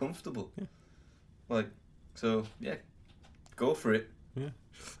comfortable. Yeah. Like, so yeah, go for it. Yeah.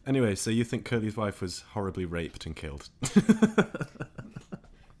 Anyway, so you think Curly's wife was horribly raped and killed?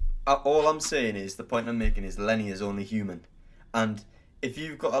 All I'm saying is, the point I'm making is Lennie is only human, and if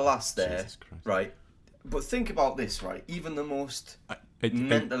you've got a lass there, right? But think about this, right? Even the most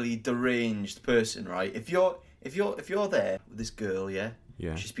mentally deranged person, right? If you're there with this girl, yeah,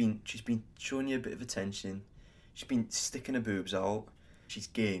 she's been showing you a bit of attention, she's been sticking her boobs out, she's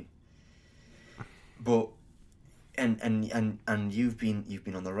game, but and you've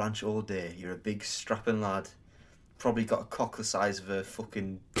been on the ranch all day. You're a big strapping lad, probably got a cock the size of her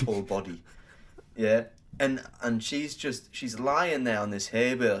fucking whole body, yeah. and she's lying there on this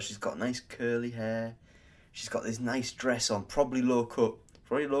hay bale. She's got nice curly hair. She's got this nice dress on, probably low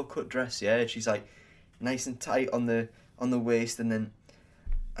cut dress. Yeah, she's like nice and tight on the waist, and then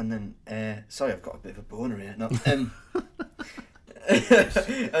sorry, I've got a bit of a boner here. No,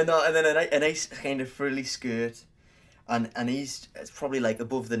 and then a nice kind of frilly skirt, and it's probably like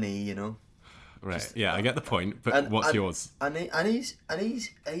above the knee, you know. Right. Just, yeah, I get the point. But what's yours? And he's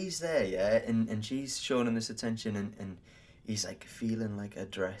there, yeah, and she's showing him this attention, and he's like feeling like a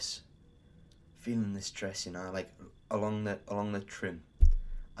dress, feeling this dress, you know, like along the trim,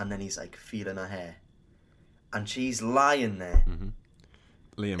 and then he's like feeling her hair, and she's lying there. Mm-hmm.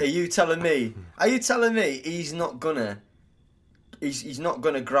 Liam, are you telling me he's not gonna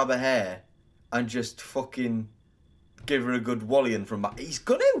grab her hair and just fucking give her a good wallying from back? He's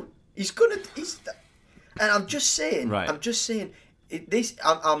and I'm just saying, right. I'm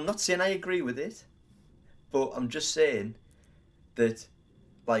not saying I agree with it, but I'm just saying that,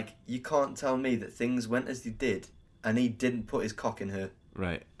 like, you can't tell me that things went as they did and he didn't put his cock in her.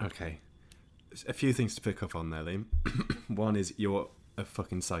 Right, okay. A few things to pick up on there, Liam. One is you're a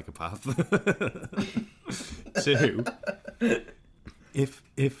fucking psychopath. Two, if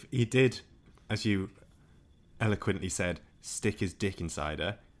he did, as you eloquently said, stick his dick inside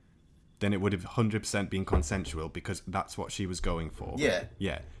her, then it would have 100% been consensual because that's what she was going for. Yeah.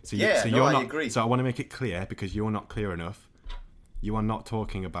 Yeah. I agree. So I want to make it clear because you're not clear enough. You are not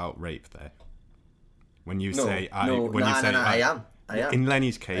talking about rape there. When you say I am. In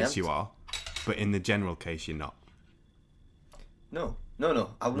Lennie's case, you are, but in the general case, you're not. No.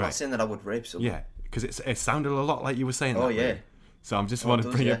 I'm not saying that I would rape someone. Yeah, because it sounded a lot like you were saying that. Oh, yeah. So I just want to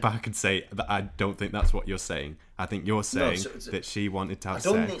bring it back and say that I don't think that's what you're saying. I think you're saying that she wanted to have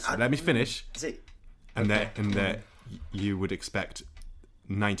sex. Let me finish. That you would expect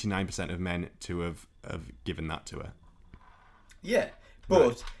 99% of men to have given that to her. Yeah,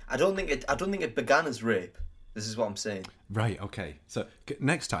 but I don't think it began as rape. This is what I'm saying. Right. Okay. So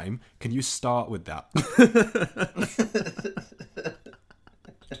next time, can you start with that?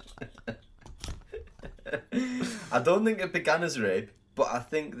 I don't think it began as rape, but I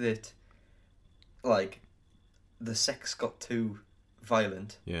think that, like, the sex got too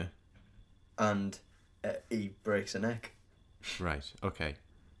violent. Yeah. And he breaks a neck. Right. Okay.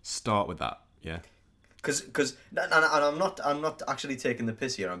 Start with that. Yeah. Because I'm not actually taking the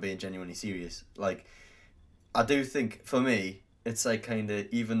piss here. I'm being genuinely serious. Like, I do think for me, it's like kind of,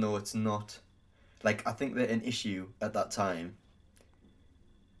 even though it's not, like, I think that an issue at that time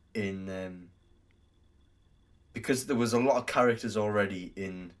because there was a lot of characters already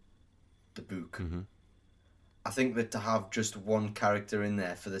in the book. Mm-hmm. I think that to have just one character in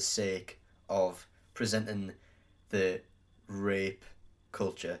there for the sake of presenting the rape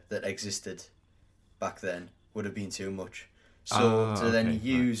culture that existed back then would have been too much. So then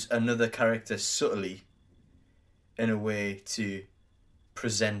use another character subtly in a way to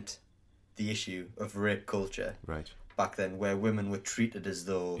present the issue of rape culture back then, where women were treated as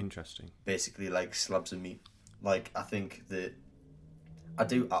though basically like slabs of meat. Like, I think that I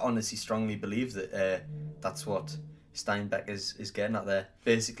honestly strongly believe that that's what Steinbeck is getting at there.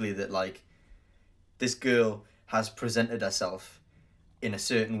 Basically, that, like, this girl has presented herself in a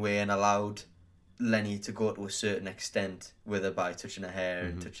certain way and allowed Lennie to go to a certain extent with her by touching her hair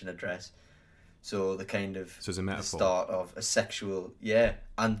and touching her dress. So the kind of it's a metaphor. The start of a sexual,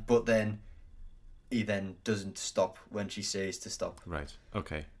 but then he then doesn't stop when she says to stop. Right.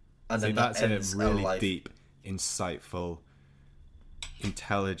 Okay. And then that's a really deep, insightful,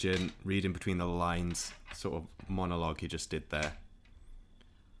 intelligent, reading between the lines sort of monologue you just did there.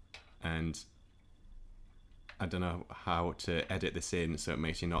 And I don't know how to edit this in so it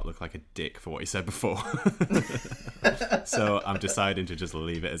makes you not look like a dick for what you said before. So I'm deciding to just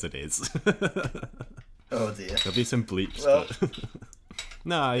leave it as it is. Oh dear. There'll be some bleeps. Well, but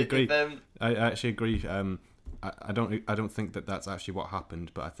no, I agree. I actually agree. I don't think that that's actually what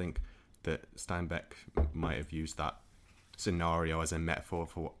happened, but I think that Steinbeck might have used that scenario as a metaphor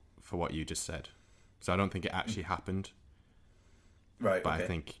for what you just said. So I don't think it actually happened. Right. But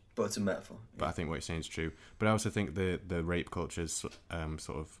okay. But it's a metaphor. But I think what you're saying is true. But I also think the rape culture is sort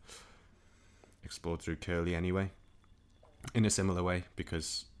of explored through Curly anyway, in a similar way,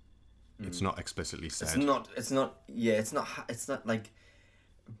 because it's not explicitly said.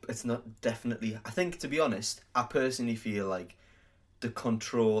 It's not definitely. I think, to be honest, I personally feel like the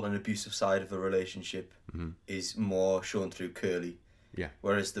control and abusive side of a relationship is more shown through Curly. Yeah.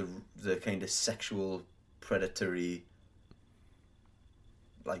 Whereas the kind of sexual predatory,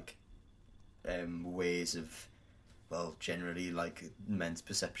 like, ways of, well, generally, like, men's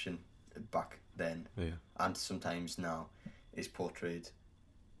perception back then and sometimes now is portrayed.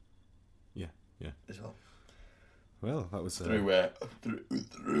 Yeah. As well. Well, that was through Lennie.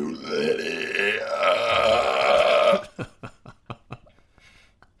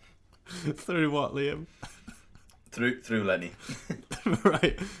 Through what, Liam? Through Lennie.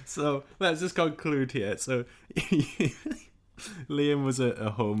 Right. So let's just conclude here. So Liam was a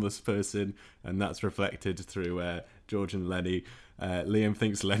homeless person, and that's reflected through George and Lennie. Liam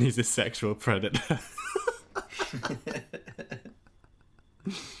thinks Lennie's a sexual predator.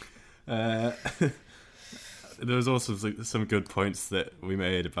 There was also some good points that we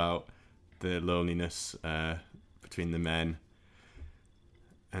made about the loneliness between the men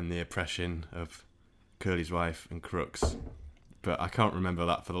and the oppression of Curly's wife and Crooks. But I can't remember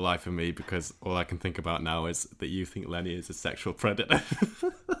that for the life of me, because all I can think about now is that you think Lennie is a sexual predator.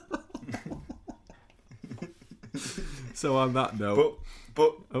 So on that note,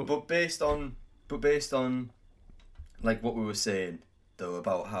 but based on like what we were saying though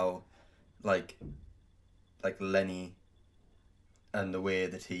about how like Lennie and the way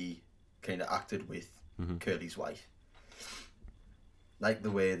that he kind of acted with Curly's wife, like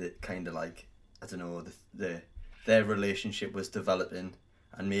the way that kind of like, I don't know, their relationship was developing,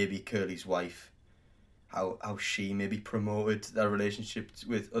 and maybe Curly's wife, how she maybe promoted their relationship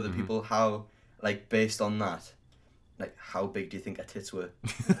with other people, how, like, based on that, like, how big do you think her tits were?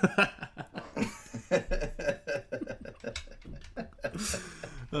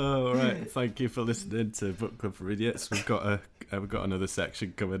 Oh, right. Thank you for listening to Book Club for Idiots. We've got another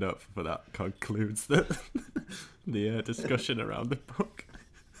section coming up, but that concludes the discussion around the book.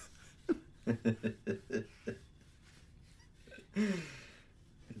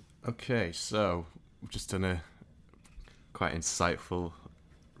 Okay, so we've just done a quite insightful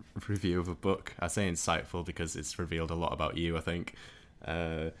review of a book. I say insightful because it's revealed a lot about you, I think.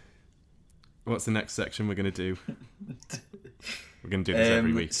 What's the next section we're going to do? We're going to do this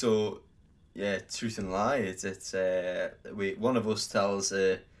every week. So, yeah, truth and lie. It's one of us tells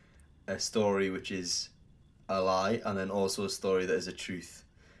a story which is a lie, and then also a story that is a truth.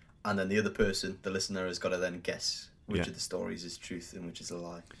 And then the other person, the listener, has got to then guess which of the stories is truth and which is a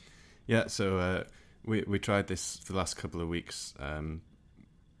lie. Yeah, so we tried this for the last couple of weeks, and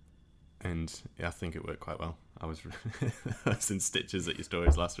yeah, I think it worked quite well. I was in stitches at your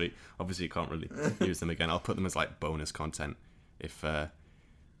stories last week. Obviously, you can't really use them again. I'll put them as like bonus content if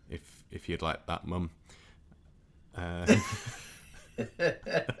you'd like that, Mum.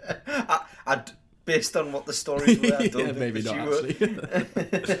 Based on what the stories were, I don't think maybe that not actually.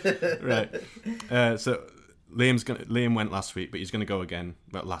 Right. So Liam went last week, but he's going to go again.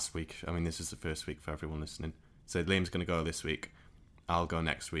 Well, last week. I mean, this is the first week for everyone listening. So Liam's going to go this week. I'll go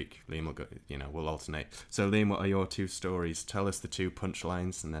next week. Liam will go. We'll alternate. So Liam, what are your two stories? Tell us the two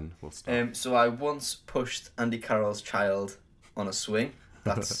punchlines, and then we'll start. So I once pushed Andy Carroll's child on a swing.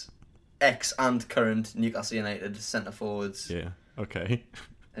 That's ex and current Newcastle United centre forwards. Yeah. Okay.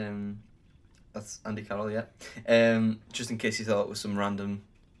 That's Andy Carroll, yeah. Just in case you thought it was some random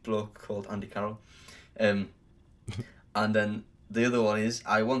bloke called Andy Carroll. And then the other one is,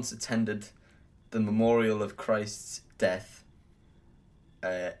 I once attended the memorial of Christ's death,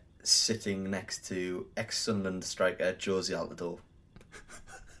 sitting next to ex-Sunderland striker Josie Altidore.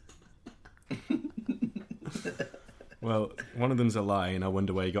 Well, one of them's a lie, and I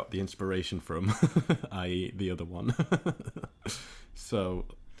wonder where you got the inspiration from, i.e. the other one. So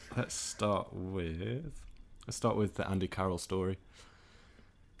let's start with the Andy Carroll story.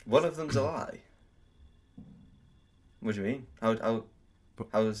 One of them's a lie. What do you mean? How's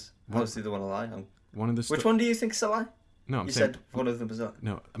the other one a lie? Which one do you think's a lie? No, you said one of them was a lie.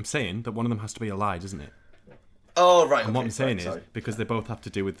 No, I'm saying that one of them has to be a lie, doesn't it? Oh, right. And what I'm saying is, because they both have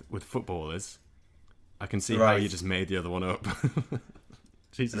to do with footballers, I can see how you just made the other one up.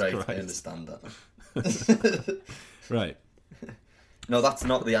 Jesus Christ. I understand that. Right. No, that's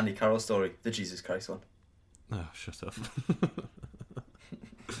not the Andy Carroll story. The Jesus Christ one. Oh, shut up.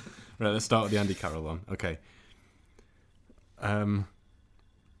 Right, let's start with the Andy Carroll one. Okay.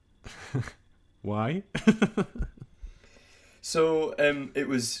 Why? So, it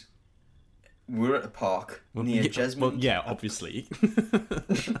was... We were at a park near Jesmond. Well, yeah, obviously.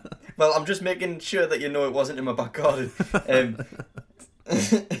 Well, I'm just making sure that you know it wasn't in my back garden.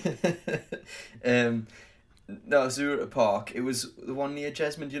 No, so we were at a park. It was the one near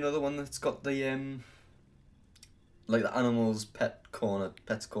Jesmond, you know, the one that's got the like the animals pets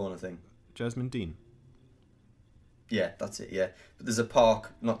corner thing. Jesmond Dean. Yeah, that's it. Yeah, but there's a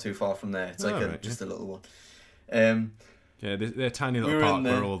park not too far from there. It's like a little one. Yeah, they're a tiny little We were park in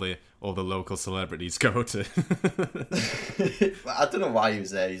where all the local celebrities go to. I don't know why he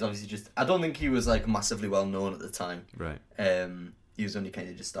was there. He's obviously just. I don't think he was like massively well known at the time. Right. He was only kind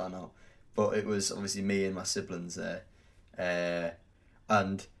of just starting out, but it was obviously me and my siblings there,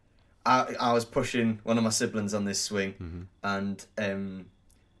 and I was pushing one of my siblings on this swing, and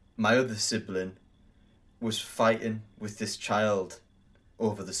my other sibling was fighting with this child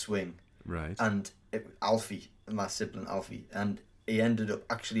over the swing. Right. And Alfie, my sibling Alfie, and he ended up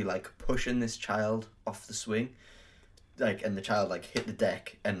actually like pushing this child off the swing, like, and the child like hit the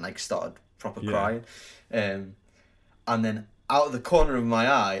deck and like started proper crying, and then out of the corner of my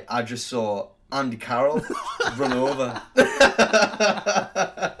eye, I just saw Andy Carroll run over.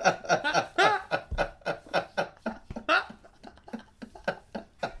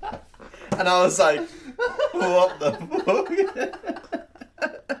 And I was like, what the fuck?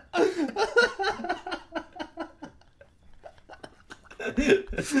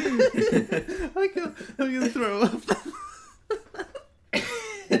 I'm gonna throw up.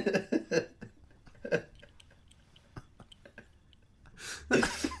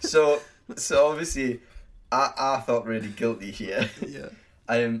 So obviously, I felt really guilty here. Yeah.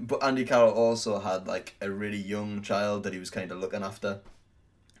 But Andy Carroll also had like a really young child that he was kind of looking after.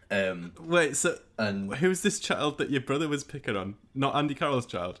 Wait, so and who's this child that your brother was picking on? Not Andy Carroll's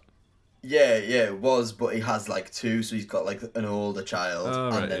child? yeah, it was, but he has like two, so he's got like an older child,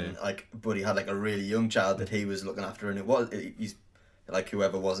 right, and then but he had like a really young child that he was looking after, and he's like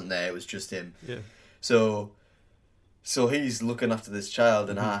whoever wasn't there, it was just him. Yeah. So he's looking after this child,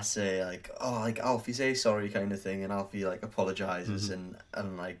 and I say like, oh, like Alfie, say sorry, kind of thing, and Alfie like apologizes, and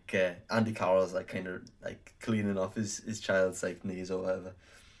like Andy Carroll's like kind of like cleaning off his child's like knees or whatever,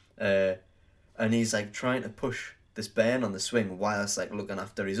 and he's like trying to push this bairn on the swing whilst like looking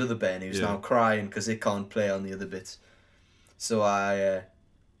after his other bairn who's now crying because it can't play on the other bits. So I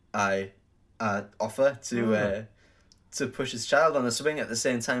offer to push his child on the swing at the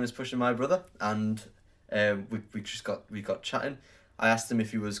same time as pushing my brother, and we got chatting. I asked him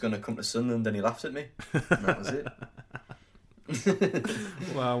if he was going to come to Sunderland, and he laughed at me, and that was it.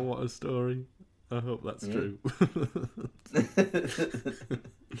 Wow, what a story. I hope that's true.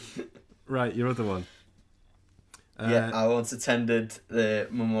 Right, your other one. I once attended the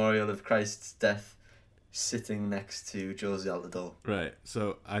memorial of Christ's death sitting next to Josie Altidore. Right,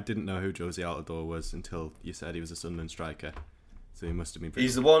 so I didn't know who Josie Altidore was until you said he was a Sunderland striker. So he must have been pretty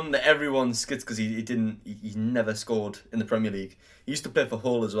He's the one that everyone skids because he never scored in the Premier League. He used to play for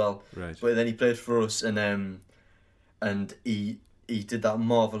Hull as well. Right. But then he played for us, and he did that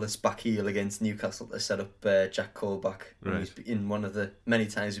marvellous back heel against Newcastle to set up Jack Cole back. Right. He's in one of the many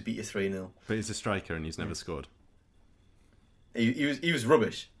times we beat you 3-0. But he's a striker and he's never scored. He was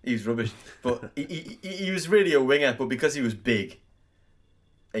rubbish. He was rubbish. But he was really a winger, but because he was big,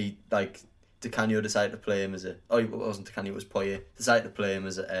 Di Canio decided to play him as a... Oh, it wasn't Di Canio, it was Poirier. Decided to play him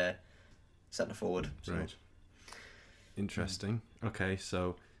as a centre forward. So. Right. Interesting. Okay,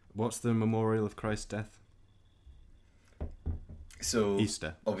 so what's the memorial of Christ's death? So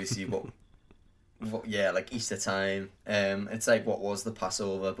Easter. Obviously, like Easter time. It's like what was the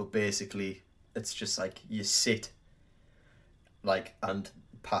Passover, but basically it's just like you sit, like, and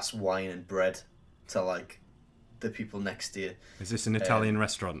pass wine and bread to like the people next to you. Is this an Italian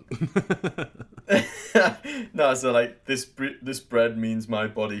restaurant? No, so like this bread means my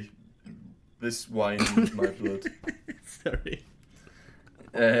body, this wine means my blood. Sorry.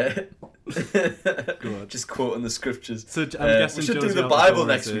 Just quoting the scriptures. So I'm guessing we should Josie do the Altidore Bible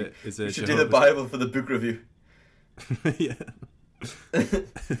next week. We should do the Bible for the book review. Yeah.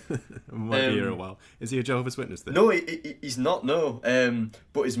 Might be here a while. Is he a Jehovah's Witness then? No, he's not. No,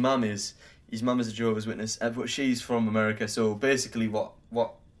 but his mum is. His mum is a Jehovah's Witness, but she's from America. So basically,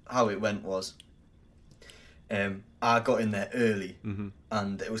 how it went was, I got in there early,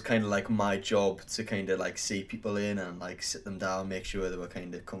 and it was kind of like my job to kind of like see people in and like sit them down, make sure they were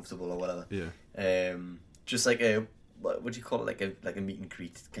kind of comfortable or whatever. Yeah. Just like a what do you call it? Like a meet and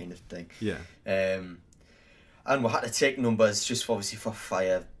greet kind of thing. Yeah. And we had to take numbers just obviously for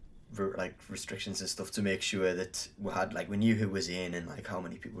fire like restrictions and stuff to make sure that we knew who was in and like how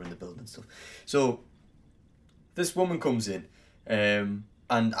many people were in the building and stuff. So this woman comes in, and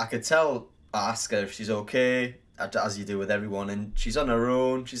I could tell. I ask her if she's okay, as you do with everyone, and she's on her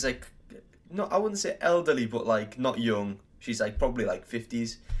own. She's like, no, I wouldn't say elderly, but like not young. She's like probably like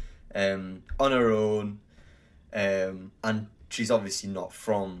 50s, on her own, and she's obviously not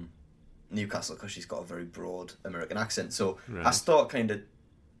from Newcastle because she's got a very broad American accent. So right. I start kind of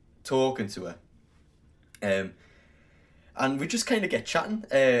talking to her, and we just kind of get chatting,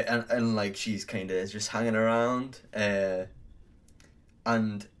 and like she's kind of just hanging around, and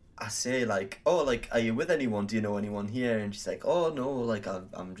I say like, oh, like, are you with anyone? Do you know anyone here? And she's like, oh no, like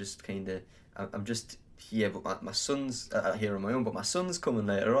I'm just kind of, I'm just here, but my son's here on my own, but my son's coming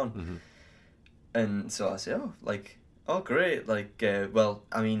later on. Mm-hmm. And so I say, oh, like, oh great, like, well,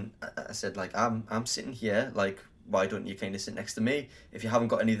 I mean, I said like, I'm sitting here, like, why don't you kind of sit next to me? If you haven't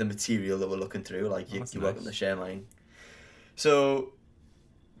got any of the material that we're looking through, like, you're nice. welcome to share mine. So,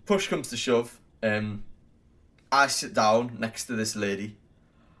 push comes to shove, I sit down next to this lady,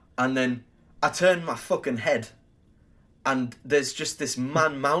 and then I turn my fucking head, and there's just this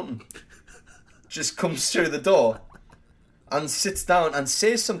man mountain just comes through the door and sits down and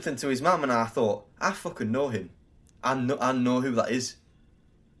says something to his mum, and I thought, I fucking know him. I know who that is.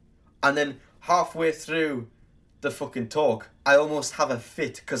 And then halfway through the fucking talk, I almost have a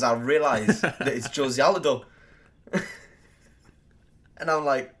fit because I realise that it's Josie Alado. And I'm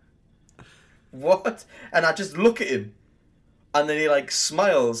like, what? And I just look at him, and then he like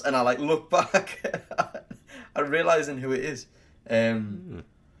smiles, and I like look back, I realising who it is. And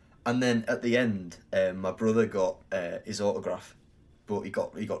then at the end, my brother got his autograph, but he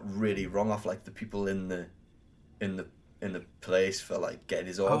got really wrong off like the people in the place for like getting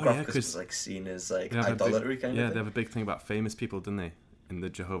his autograph because it was like seen as like idolatry kind of thing. Yeah, they have a big thing about famous people, don't they? In the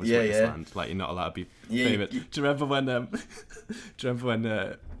Jehovah's Witness land, like you're not allowed to be famous. Do you remember when?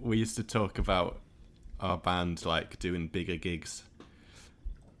 We used to talk about our band like doing bigger gigs,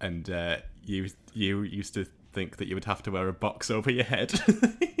 and you used to think that you would have to wear a box over your head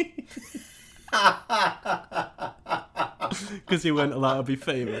because you weren't allowed to be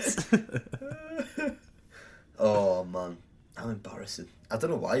famous. Oh man, how embarrassing! I don't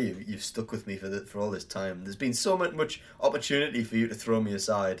know why you've stuck with me for all this time. There's been so much opportunity for you to throw me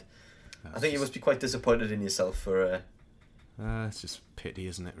aside. I think you must be quite disappointed in yourself for. It's just pity,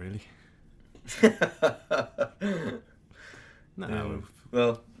 isn't it? Really. No.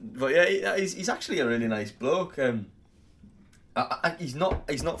 Well, but yeah, he's actually a really nice bloke. He's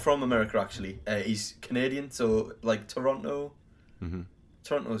not from America actually. He's Canadian, so like Toronto. Mm-hmm.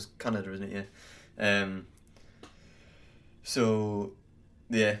 Toronto's Canada, isn't it? Yeah.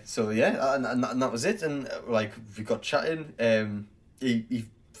 So yeah, and that was it. And like we got chatting. He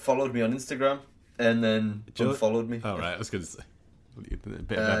followed me on Instagram and then unfollowed me. Oh right, I was going to say a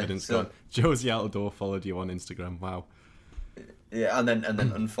bit of evidence gone. Josie Altador followed you on Instagram. Wow. Yeah, and then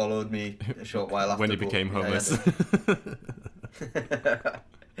unfollowed me a short while after when he became homeless.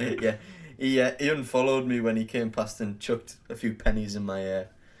 Yeah, he unfollowed me when he came past and chucked a few pennies in my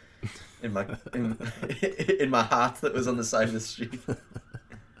in my heart that was on the side of the street.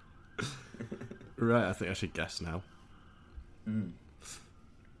 Right, I think I should guess now.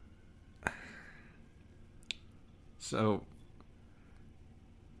 So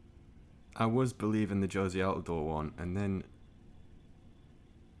I was believing the Josie Altador one, and then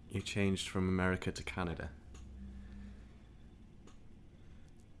you changed from America to Canada.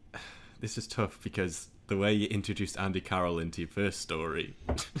 This is tough because the way you introduced Andy Carroll into your first story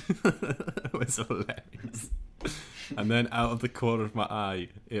was hilarious. And then out of the corner of my eye,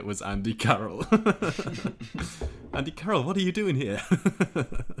 it was Andy Carroll. Andy Carroll, what are you doing here?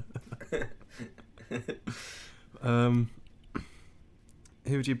 Who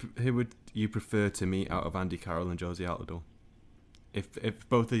would you prefer to meet out of Andy Carroll and Josie Altador? If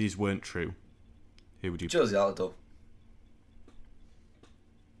both of these weren't true, who would you? Josie Altador.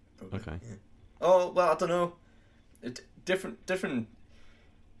 Okay. Yeah. Oh well, I don't know. Different.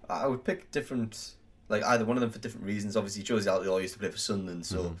 I would pick different, like either one of them for different reasons. Obviously, Josie Altador used to play for Sunderland,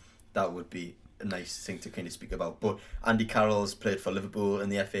 so that would be a nice thing to kind of speak about. But Andy Carroll's played for Liverpool in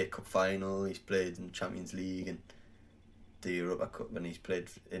the FA Cup final. He's played in the Champions League and the Europa Cup, and he's played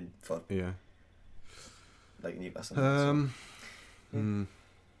for like Newcastle.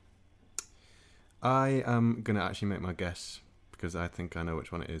 I am gonna actually make my guess because I think I know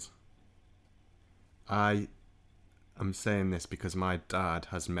which one it is. I am saying this because my dad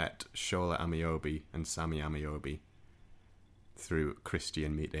has met Shola Amiobi and Sammy Amiobi through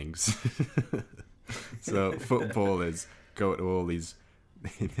Christian meetings. So footballers go to all these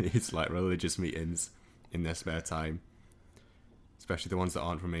like religious meetings in their spare time, especially the ones that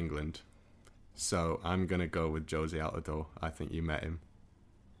aren't from England. So I'm gonna go with Josie Altador. I think you met him.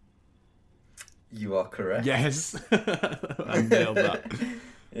 You are correct. Yes, I nailed that.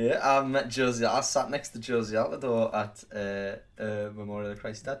 Yeah, I met Josie. I sat next to Josie Altador at Memorial of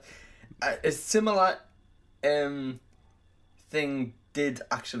Christ Dad. A similar thing did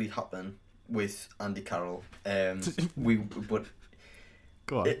actually happen with Andy Carroll. Go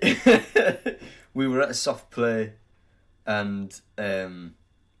on. We were at a soft play and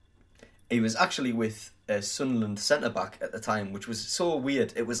he was actually with a Sunderland centre back at the time, which was so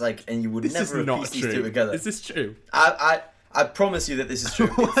weird. It was like, and you would This never is have not pieced true. these two together. Is this true? I promise you that this is true.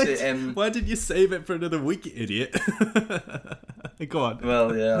 Why did you save it for another week, you idiot? Go on.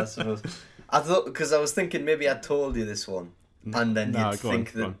 Well, yeah, I suppose. I thought, because I was thinking maybe I told you this one, and then you'd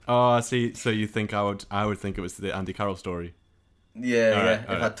think that. Oh, I see. So you think I would think it was the Andy Carroll story? Yeah,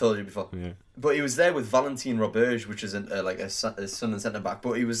 if I'd told you before. Yeah. But he was there with Valentin Roberge, which is a Sunderland centre back.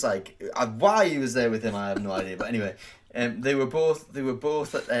 But he was like, why he was there with him, I have no idea. But anyway, they were both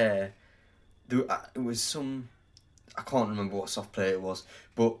at it was some, I can't remember what soft play it was,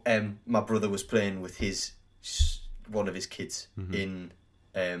 but my brother was playing with one of his kids in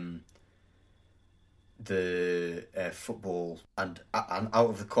the football, and out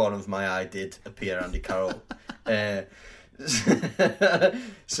of the corner of my eye did appear Andy Carroll.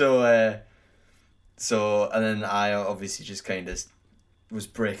 So and then I obviously just kind of was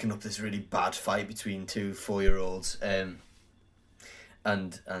breaking up this really bad fight between two 4-year-olds, and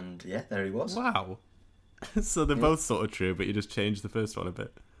yeah, there he was. Wow. So they're both sort of true, but you just changed the first one a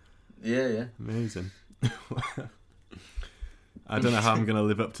bit. Yeah. Amazing. I don't know how I'm going to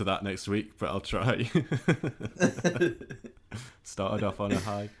live up to that next week, but I'll try. Started off on a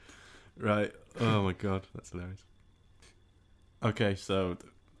high. Right. Oh my god, that's hilarious. Okay, so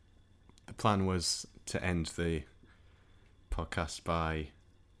the plan was to end the podcast by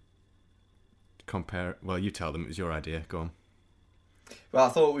well, you tell them, it was your idea, go on. Well, I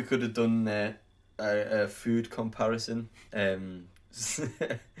thought we could have done a food comparison.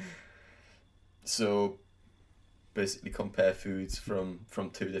 So basically compare foods from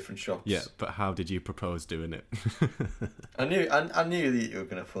two different shops. Yeah, but how did you propose doing it? I knew that you were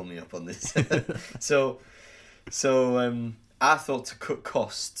going to pull me up on this. So I thought to cut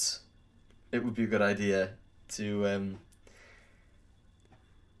costs, it would be a good idea to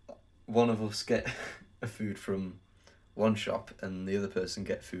one of us get a food from one shop and the other person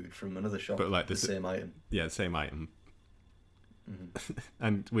get food from another shop, but like the same item. Yeah, same item. Mm-hmm.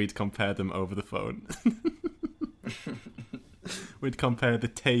 And we'd compare them over the phone. We'd compare the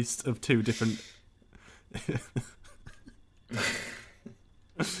taste of two different...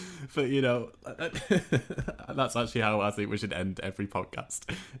 But, you know, that's actually how I think we should end every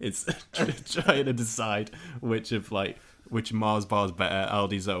podcast. It's trying to decide which Mars bar's better,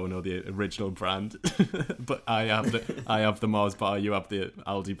 Aldi's own or the original brand. But I have the Mars bar, you have the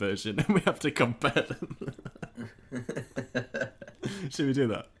Aldi version, and we have to compare them. Should we do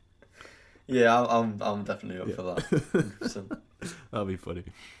that? Yeah, I'm definitely up for that. That'll be funny.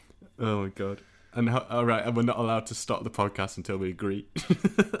 Oh my god. And all right, and we're not allowed to stop the podcast until we agree.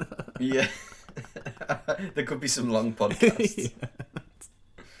 Yeah. There could be some long podcasts. Yeah.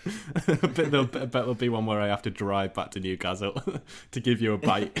 I bet there'll be one where I have to drive back to Newcastle to give you a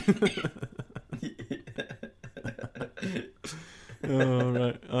bite. All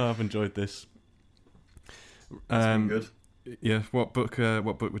right. Oh, I've enjoyed this. It's been good. Yeah. What book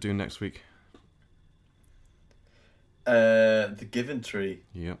we're doing next week? The Given Tree.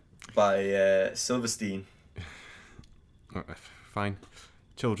 Yep. By Silverstein. Fine.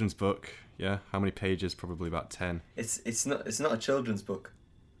 Children's book. Yeah. How many pages? Probably about 10. It's not a children's book.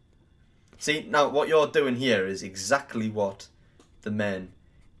 See, now what you're doing here is exactly what the men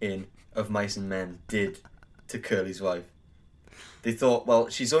in Of Mice and Men did to Curly's wife. They thought, well,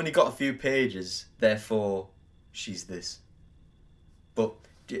 she's only got a few pages, therefore she's this. But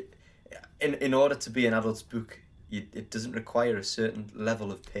in order to be an adult's book, it doesn't require a certain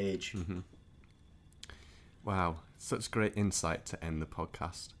level of page. Mm-hmm. Wow, such great insight to end the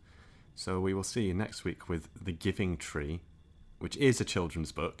podcast. So we will see you next week with The Giving Tree, which is a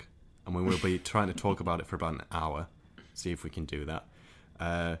children's book, and we will be trying to talk about it for about an hour, see if we can do that.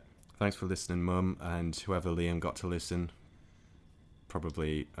 Thanks for listening, Mum, and whoever Liam got to listen,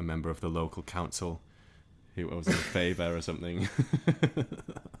 probably a member of the local council who owes us a favour or something.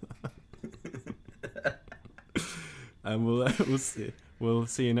 And we'll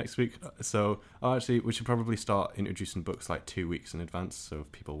see you next week. So actually, we should probably start introducing books like 2 weeks in advance, so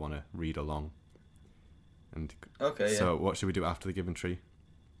if people want to read along. And okay. So yeah. what should we do after The Given Tree?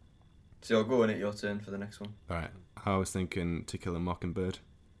 So I'll go in at your turn for the next one. All right. I was thinking To Kill a Mockingbird.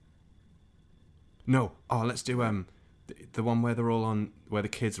 No. Oh, let's do the one where where the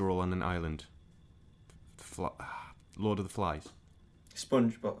kids are all on an island. Lord of the Flies.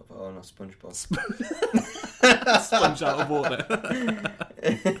 SpongeBob. Oh, not SpongeBob. Sponge out of water.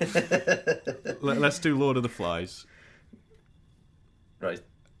 Let's do Lord of the Flies. Right.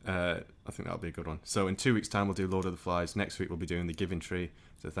 I think that'll be a good one. So in 2 weeks' time, we'll do Lord of the Flies. Next week, we'll be doing The Giving Tree.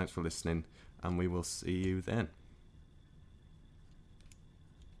 So thanks for listening, and we will see you then.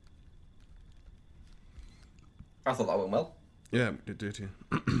 I thought that went well. Yeah, it did,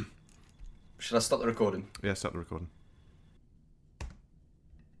 yeah. Should I stop the recording? Yeah, stop the recording.